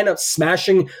 30 lineups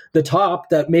smashing the top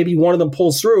that maybe one of them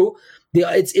pulls through.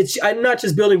 I'm not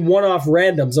just building one-off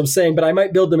randoms, I'm saying, but I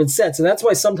might build them in sets. And that's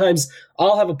why sometimes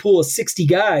I'll have a pool of 60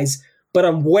 guys, but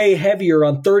I'm way heavier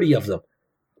on 30 of them.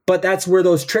 But that's where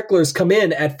those tricklers come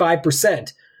in at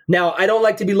 5%. Now, I don't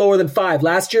like to be lower than 5.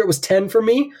 Last year it was 10 for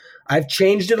me. I've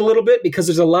changed it a little bit, because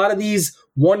there's a lot of these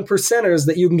 1%ers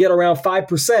that you can get around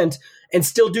 5% and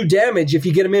still do damage if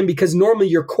you get them in, because normally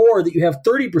your core that you have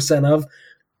 30% of,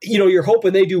 you're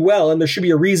hoping they do well, and there should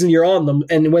be a reason you're on them.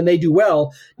 And when they do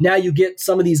well, now you get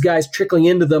some of these guys trickling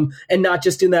into them, and not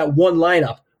just in that one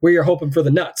lineup where you're hoping for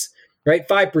the nuts, right?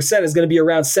 5% is going to be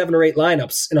around 7 or 8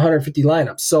 lineups in 150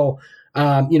 lineups. So,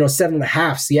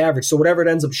 7.5 is the average. So whatever it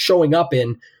ends up showing up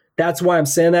in, that's why I'm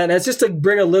saying that. And it's just to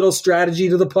bring a little strategy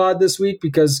to the pod this week,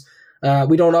 because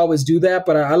we don't always do that,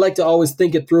 but I like to always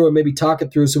think it through and maybe talk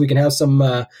it through, so we can have some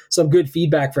good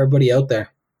feedback for everybody out there.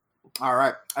 All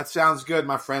right. That sounds good,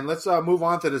 my friend. Let's move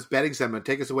on to this betting segment.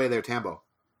 Take us away there, Tambo.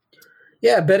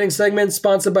 Yeah, betting segment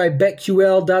sponsored by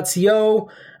BetQL.co.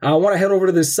 I want to head over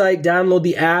to this site, download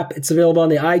the app. It's available on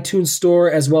the iTunes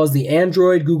Store as well as the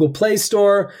Android Google Play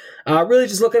Store. Really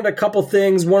just looking at a couple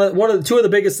things. Two of the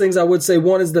biggest things I would say,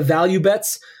 one is the value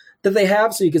bets that they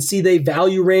have. So you can see they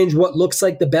value range what looks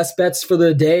like the best bets for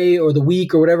the day or the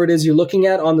week or whatever it is you're looking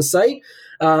at on the site.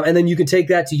 And then you can take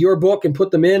that to your book and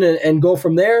put them in and go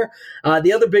from there.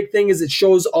 The other big thing is it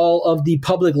shows all of the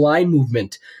public line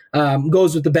movement.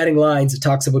 Goes with the betting lines. It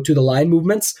talks about the line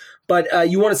movements. But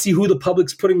you want to see who the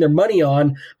public's putting their money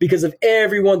on, because if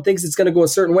everyone thinks it's going to go a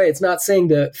certain way, it's not saying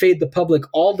to fade the public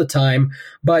all the time,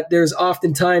 but there's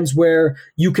often times where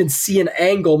you can see an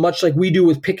angle, much like we do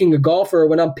with picking a golfer.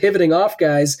 When I'm pivoting off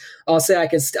guys, I'll say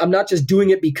I'm not just doing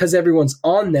it because everyone's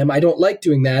on them. I don't like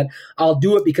doing that. I'll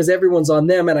do it because everyone's on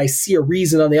them and I see a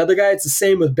reason on the other guy. It's the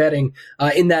same with betting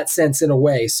in that sense, in a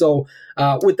way. So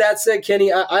with that said,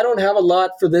 Kenny, I don't have a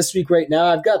lot for this week right now.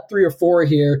 I've got 3 or 4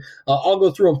 here. I'll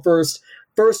go through them first.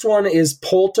 First one is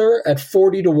Poulter at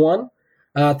 40-1.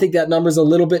 I think that number's a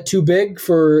little bit too big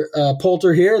for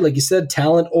Poulter here. Like you said,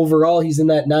 talent overall, he's in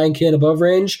that 9K and above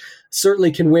range.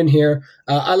 Certainly can win here.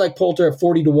 I like Poulter at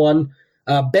 40-1.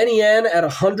 Benny Ann at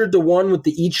 100-1 with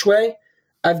the each way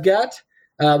I've got.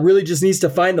 Really just needs to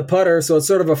find the putter, so it's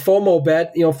sort of a FOMO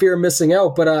bet, fear of missing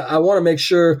out. But I want to make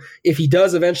sure if he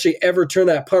does eventually ever turn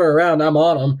that putter around, I'm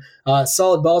on him.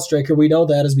 Solid ball striker, we know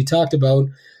that, as we talked about.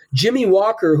 Jimmy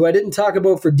Walker, who I didn't talk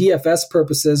about for DFS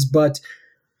purposes, but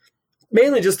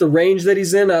mainly just the range that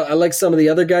he's in. I like some of the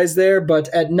other guys there, but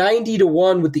at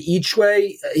 90-1 with the each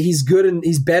way, he's good and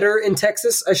he's better in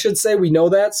Texas, I should say. We know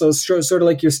that, so it's sort of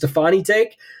like your Stefani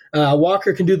take.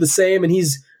 Walker can do the same, and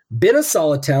he's been a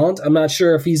solid talent. I'm not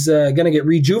sure if he's going to get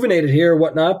rejuvenated here or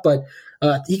whatnot, but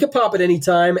he could pop at any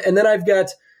time. And then I've got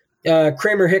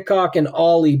Kramer Hickok and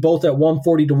Ollie, both at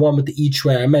 140-1 with the each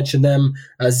way. I mentioned them,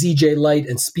 ZJ Light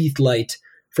and Spieth Light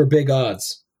for big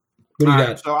odds. What do you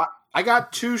got? So I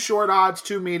got 2 short odds,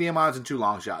 2 medium odds, and 2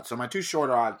 long shots. So my 2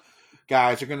 shorter odd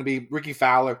guys are going to be Ricky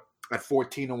Fowler at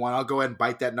 14-1. I'll go ahead and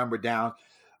bite that number down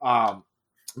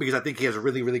because I think he has a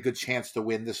really, really good chance to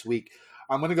win this week.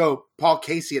 I'm going to go Paul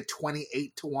Casey at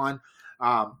 28-1.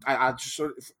 I just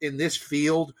sort of, in this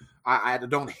field, I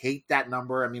don't hate that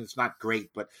number. I mean, it's not great,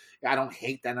 but I don't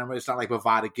hate that number. It's not like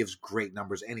Bovada gives great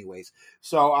numbers anyways.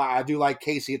 So I do like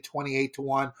Casey at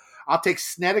 28-1. I'll take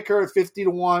Snedeker at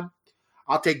 50-1.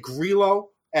 I'll take Grillo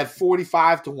at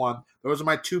 45-1. Those are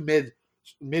my 2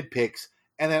 mid picks.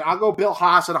 And then I'll go Bill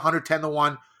Haas at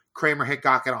 110-1. Kramer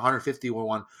Hickok at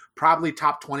 150-1. Probably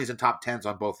top 20s and top 10s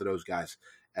on both of those guys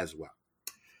as well.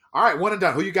 All right, one and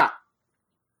done. Who you got?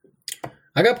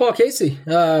 I got Paul Casey.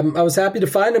 I was happy to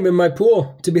find him in my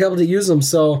pool to be able to use him.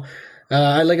 So,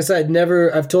 like I said,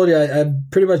 I've told you, I've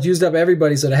pretty much used up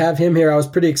everybody. So to have him here, I was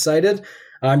pretty excited.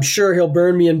 I'm sure he'll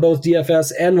burn me in both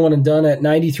DFS and one and done at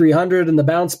 9,300 in the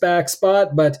bounce back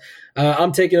spot, but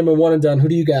I'm taking him in one and done. Who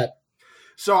do you got?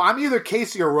 So I'm either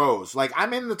Casey or Rose. Like,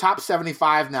 I'm in the top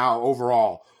 75 now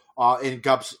overall in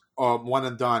Gups one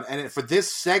and done. And for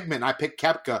this segment, I picked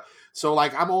Koepka. So,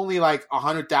 like, I'm only like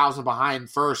 100,000 behind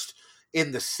first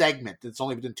in the segment. It's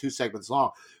only been 2 segments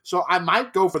long. So I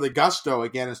might go for the gusto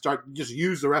again and start just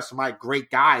use the rest of my great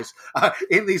guys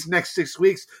in these next 6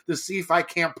 weeks to see if I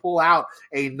can't pull out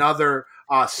another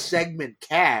segment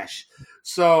cash.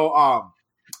 So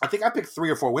I think I picked 3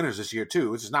 or 4 winners this year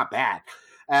too, which is not bad.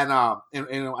 And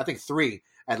I think 3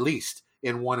 at least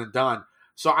in one and done.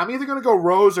 So I'm either going to go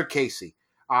Rose or Casey.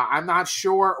 I'm not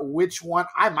sure which one.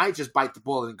 I might just bite the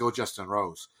bullet and go Justin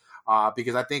Rose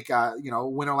because I think,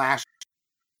 winner last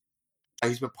year,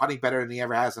 he's been putting better than he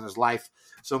ever has in his life.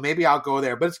 So maybe I'll go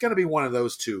there. But it's going to be one of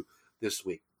those 2 this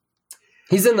week.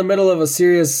 He's in the middle of a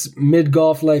serious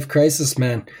mid-golf life crisis,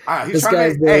 man. He's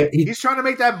trying to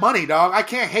make that money, dog. I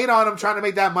can't hate on him trying to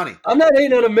make that money. I'm not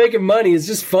hating on him making money. It's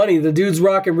just funny. The dude's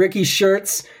rocking Ricky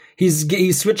shirts.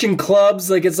 He's switching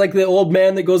clubs. Like, it's like the old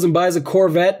man that goes and buys a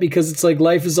Corvette because it's like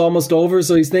life is almost over.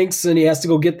 So he thinks and he has to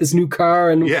go get this new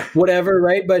car and whatever,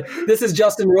 right? But this is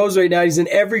Justin Rose right now. He's in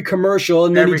every commercial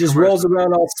and then he just rolls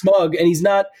around all smug and he's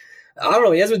not, I don't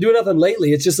know, he hasn't been doing nothing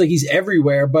lately. It's just like he's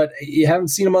everywhere, but you haven't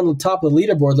seen him on the top of the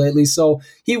leaderboard lately. So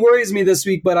he worries me this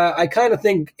week, but I kind of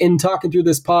think in talking through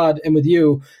this pod and with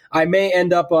you, I may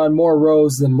end up on more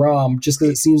Rose than Rahm just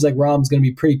because it seems like Rahm's going to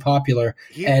be pretty popular.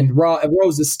 And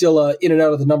Rose is still in and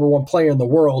out of the number 1 player in the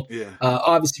world. Yeah.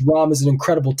 Obviously, Rahm is an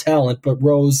incredible talent, but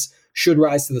Rose should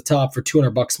rise to the top for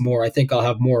 $200 more. I think I'll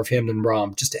have more of him than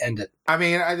Rahm just to end it. I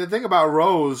mean, the thing about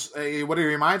Rose, what he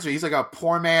reminds me, he's like a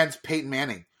poor man's Peyton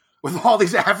Manning. With all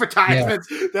these advertisements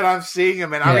that I'm seeing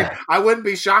him in. I mean, I wouldn't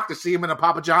be shocked to see him in a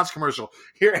Papa John's commercial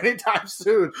here anytime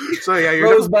soon. So,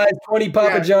 Rose buys 20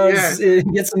 Papa John's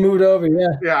and gets them moved over,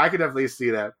 Yeah, I could definitely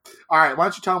see that. All right, why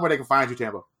don't you tell them where they can find you,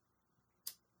 Tambo?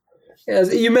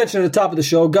 As you mentioned at the top of the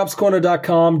show,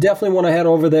 gupscorner.com. Definitely want to head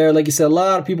over there. Like you said, a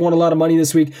lot of people won a lot of money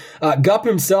this week. Gup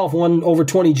himself won over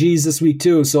 20 G's this week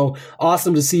too. So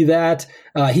awesome to see that.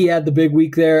 He had the big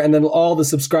week there, and then all the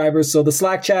subscribers. So the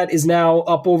Slack chat is now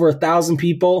up over 1,000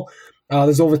 people.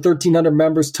 There's over 1,300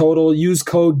 members total. Use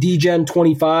code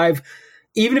DGEN25.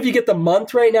 Even if you get the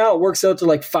month right now, it works out to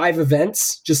like 5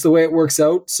 events, just the way it works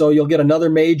out. So you'll get another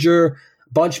major,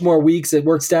 bunch more weeks. It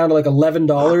works down to like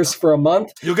 $11 for a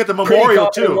month. You'll get the memorial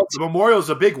too. The memorial's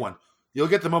a big one. You'll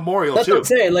get the memorial That's too. That's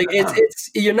what I'm saying. Like it's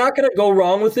you're not going to go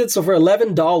wrong with it. So for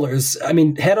 $11, I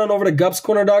mean, head on over to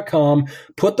gupscorner.com,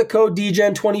 put the code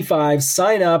DGEN25,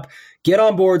 sign up, get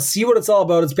on board, see what it's all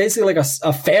about. It's basically like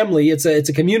a family. It's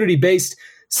a community based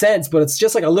sense, but it's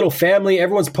just like a little family.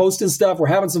 Everyone's posting stuff. We're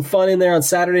having some fun in there on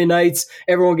Saturday nights.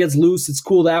 Everyone gets loose. It's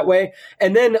cool that way.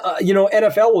 And then,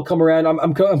 NFL will come around.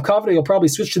 I'm confident you'll probably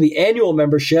switch to the annual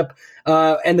membership,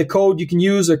 and the code you can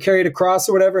use or carry it across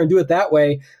or whatever and do it that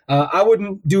way. I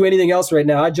wouldn't do anything else right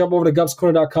now. I'd jump over to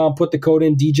gupscorner.com, put the code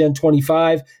in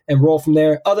DGEN25 and roll from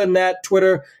there. Other than that,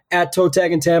 Twitter at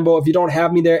Totag and Tambo. If you don't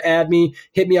have me there, add me.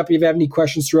 Hit me up if you have any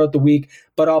questions throughout the week,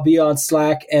 but I'll be on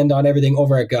Slack and on everything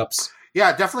over at Gups.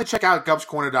 Yeah, definitely check out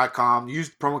gupscorner.com. Use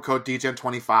promo code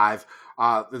DGEN25.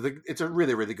 It's a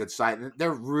really, really good site. And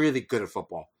they're really good at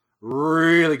football.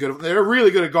 Really good. They're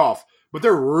really good at golf, but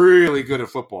they're really good at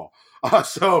football.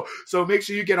 So make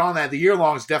sure you get on that. The year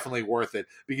long is definitely worth it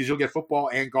because you'll get football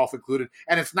and golf included.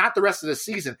 And it's not the rest of the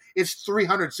season. It's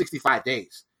 365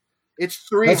 days. It's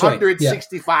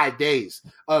 365 days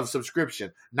of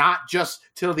subscription, not just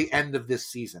till the end of this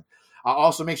season.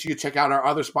 Also, make sure you check out our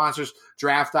other sponsors,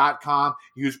 draft.com.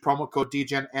 Use promo code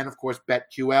DGen and, of course,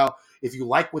 BetQL. If you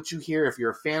like what you hear, if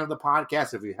you're a fan of the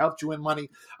podcast, if it helped you win money,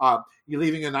 you're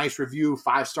leaving a nice review,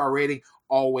 5-star rating,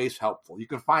 always helpful. You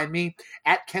can find me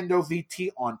at KendoVT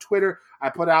on Twitter. I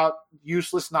put out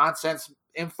useless nonsense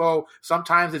info.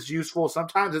 Sometimes it's useful,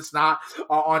 sometimes it's not,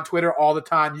 on Twitter all the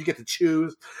time. You get to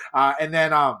choose. And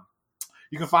then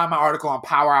you can find my article on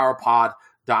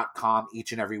PowerHourPod.com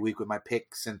each and every week with my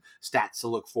picks and stats to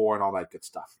look for and all that good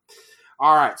stuff.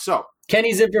 All right, so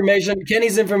Kenny's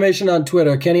information on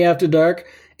Twitter, Kenny After Dark,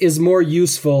 is more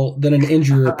useful than an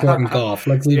injury report in golf.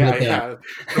 Let's leave it at that. Yeah.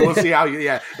 So let's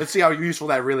see how useful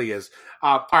that really is.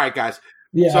 All right, guys.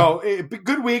 Yeah. So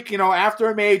good week, after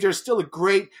a major, still a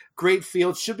great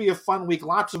field. Should be a fun week.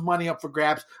 Lots of money up for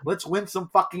grabs. Let's win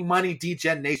some fucking money,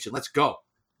 DGen Nation. Let's go.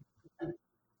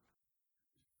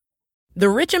 The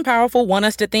rich and powerful want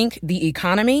us to think the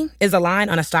economy is a line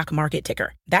on a stock market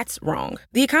ticker. That's wrong.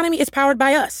 The economy is powered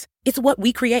by us. It's what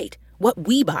we create, what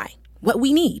we buy, what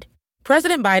we need.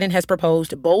 President Biden has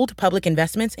proposed bold public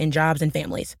investments in jobs and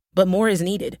families, but more is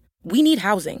needed. We need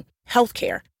housing,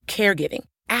 healthcare, caregiving,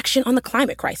 action on the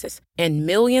climate crisis, and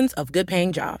millions of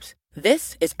good-paying jobs.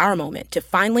 This is our moment to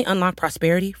finally unlock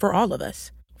prosperity for all of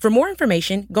us. For more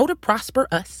information, go to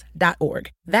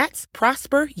prosperus.org. That's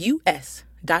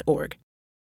prosperus.org.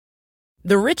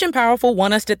 The rich and powerful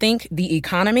want us to think the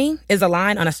economy is a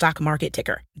line on a stock market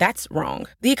ticker. That's wrong.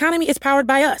 The economy is powered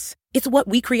by us. It's what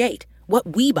we create,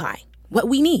 what we buy, what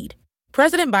we need.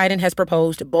 President Biden has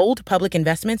proposed bold public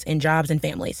investments in jobs and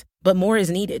families, but more is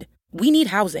needed. We need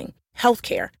housing,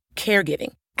 healthcare,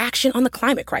 caregiving, action on the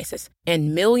climate crisis,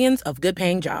 and millions of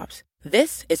good-paying jobs.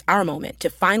 This is our moment to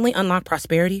finally unlock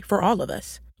prosperity for all of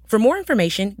us. For more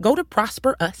information, go to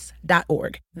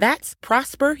prosperus.org. That's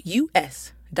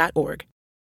prosperus.org.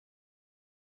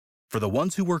 For the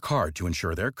ones who work hard to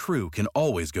ensure their crew can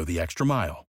always go the extra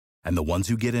mile, and the ones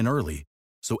who get in early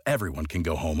so everyone can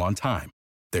go home on time,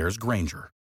 there's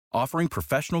Grainger, offering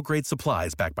professional-grade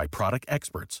supplies backed by product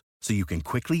experts so you can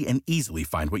quickly and easily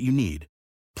find what you need.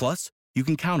 Plus, you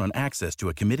can count on access to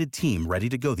a committed team ready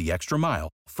to go the extra mile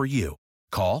for you.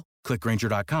 Call, click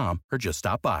Grainger.com, or just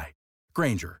stop by.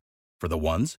 Grainger, for the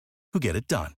ones who get it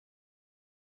done.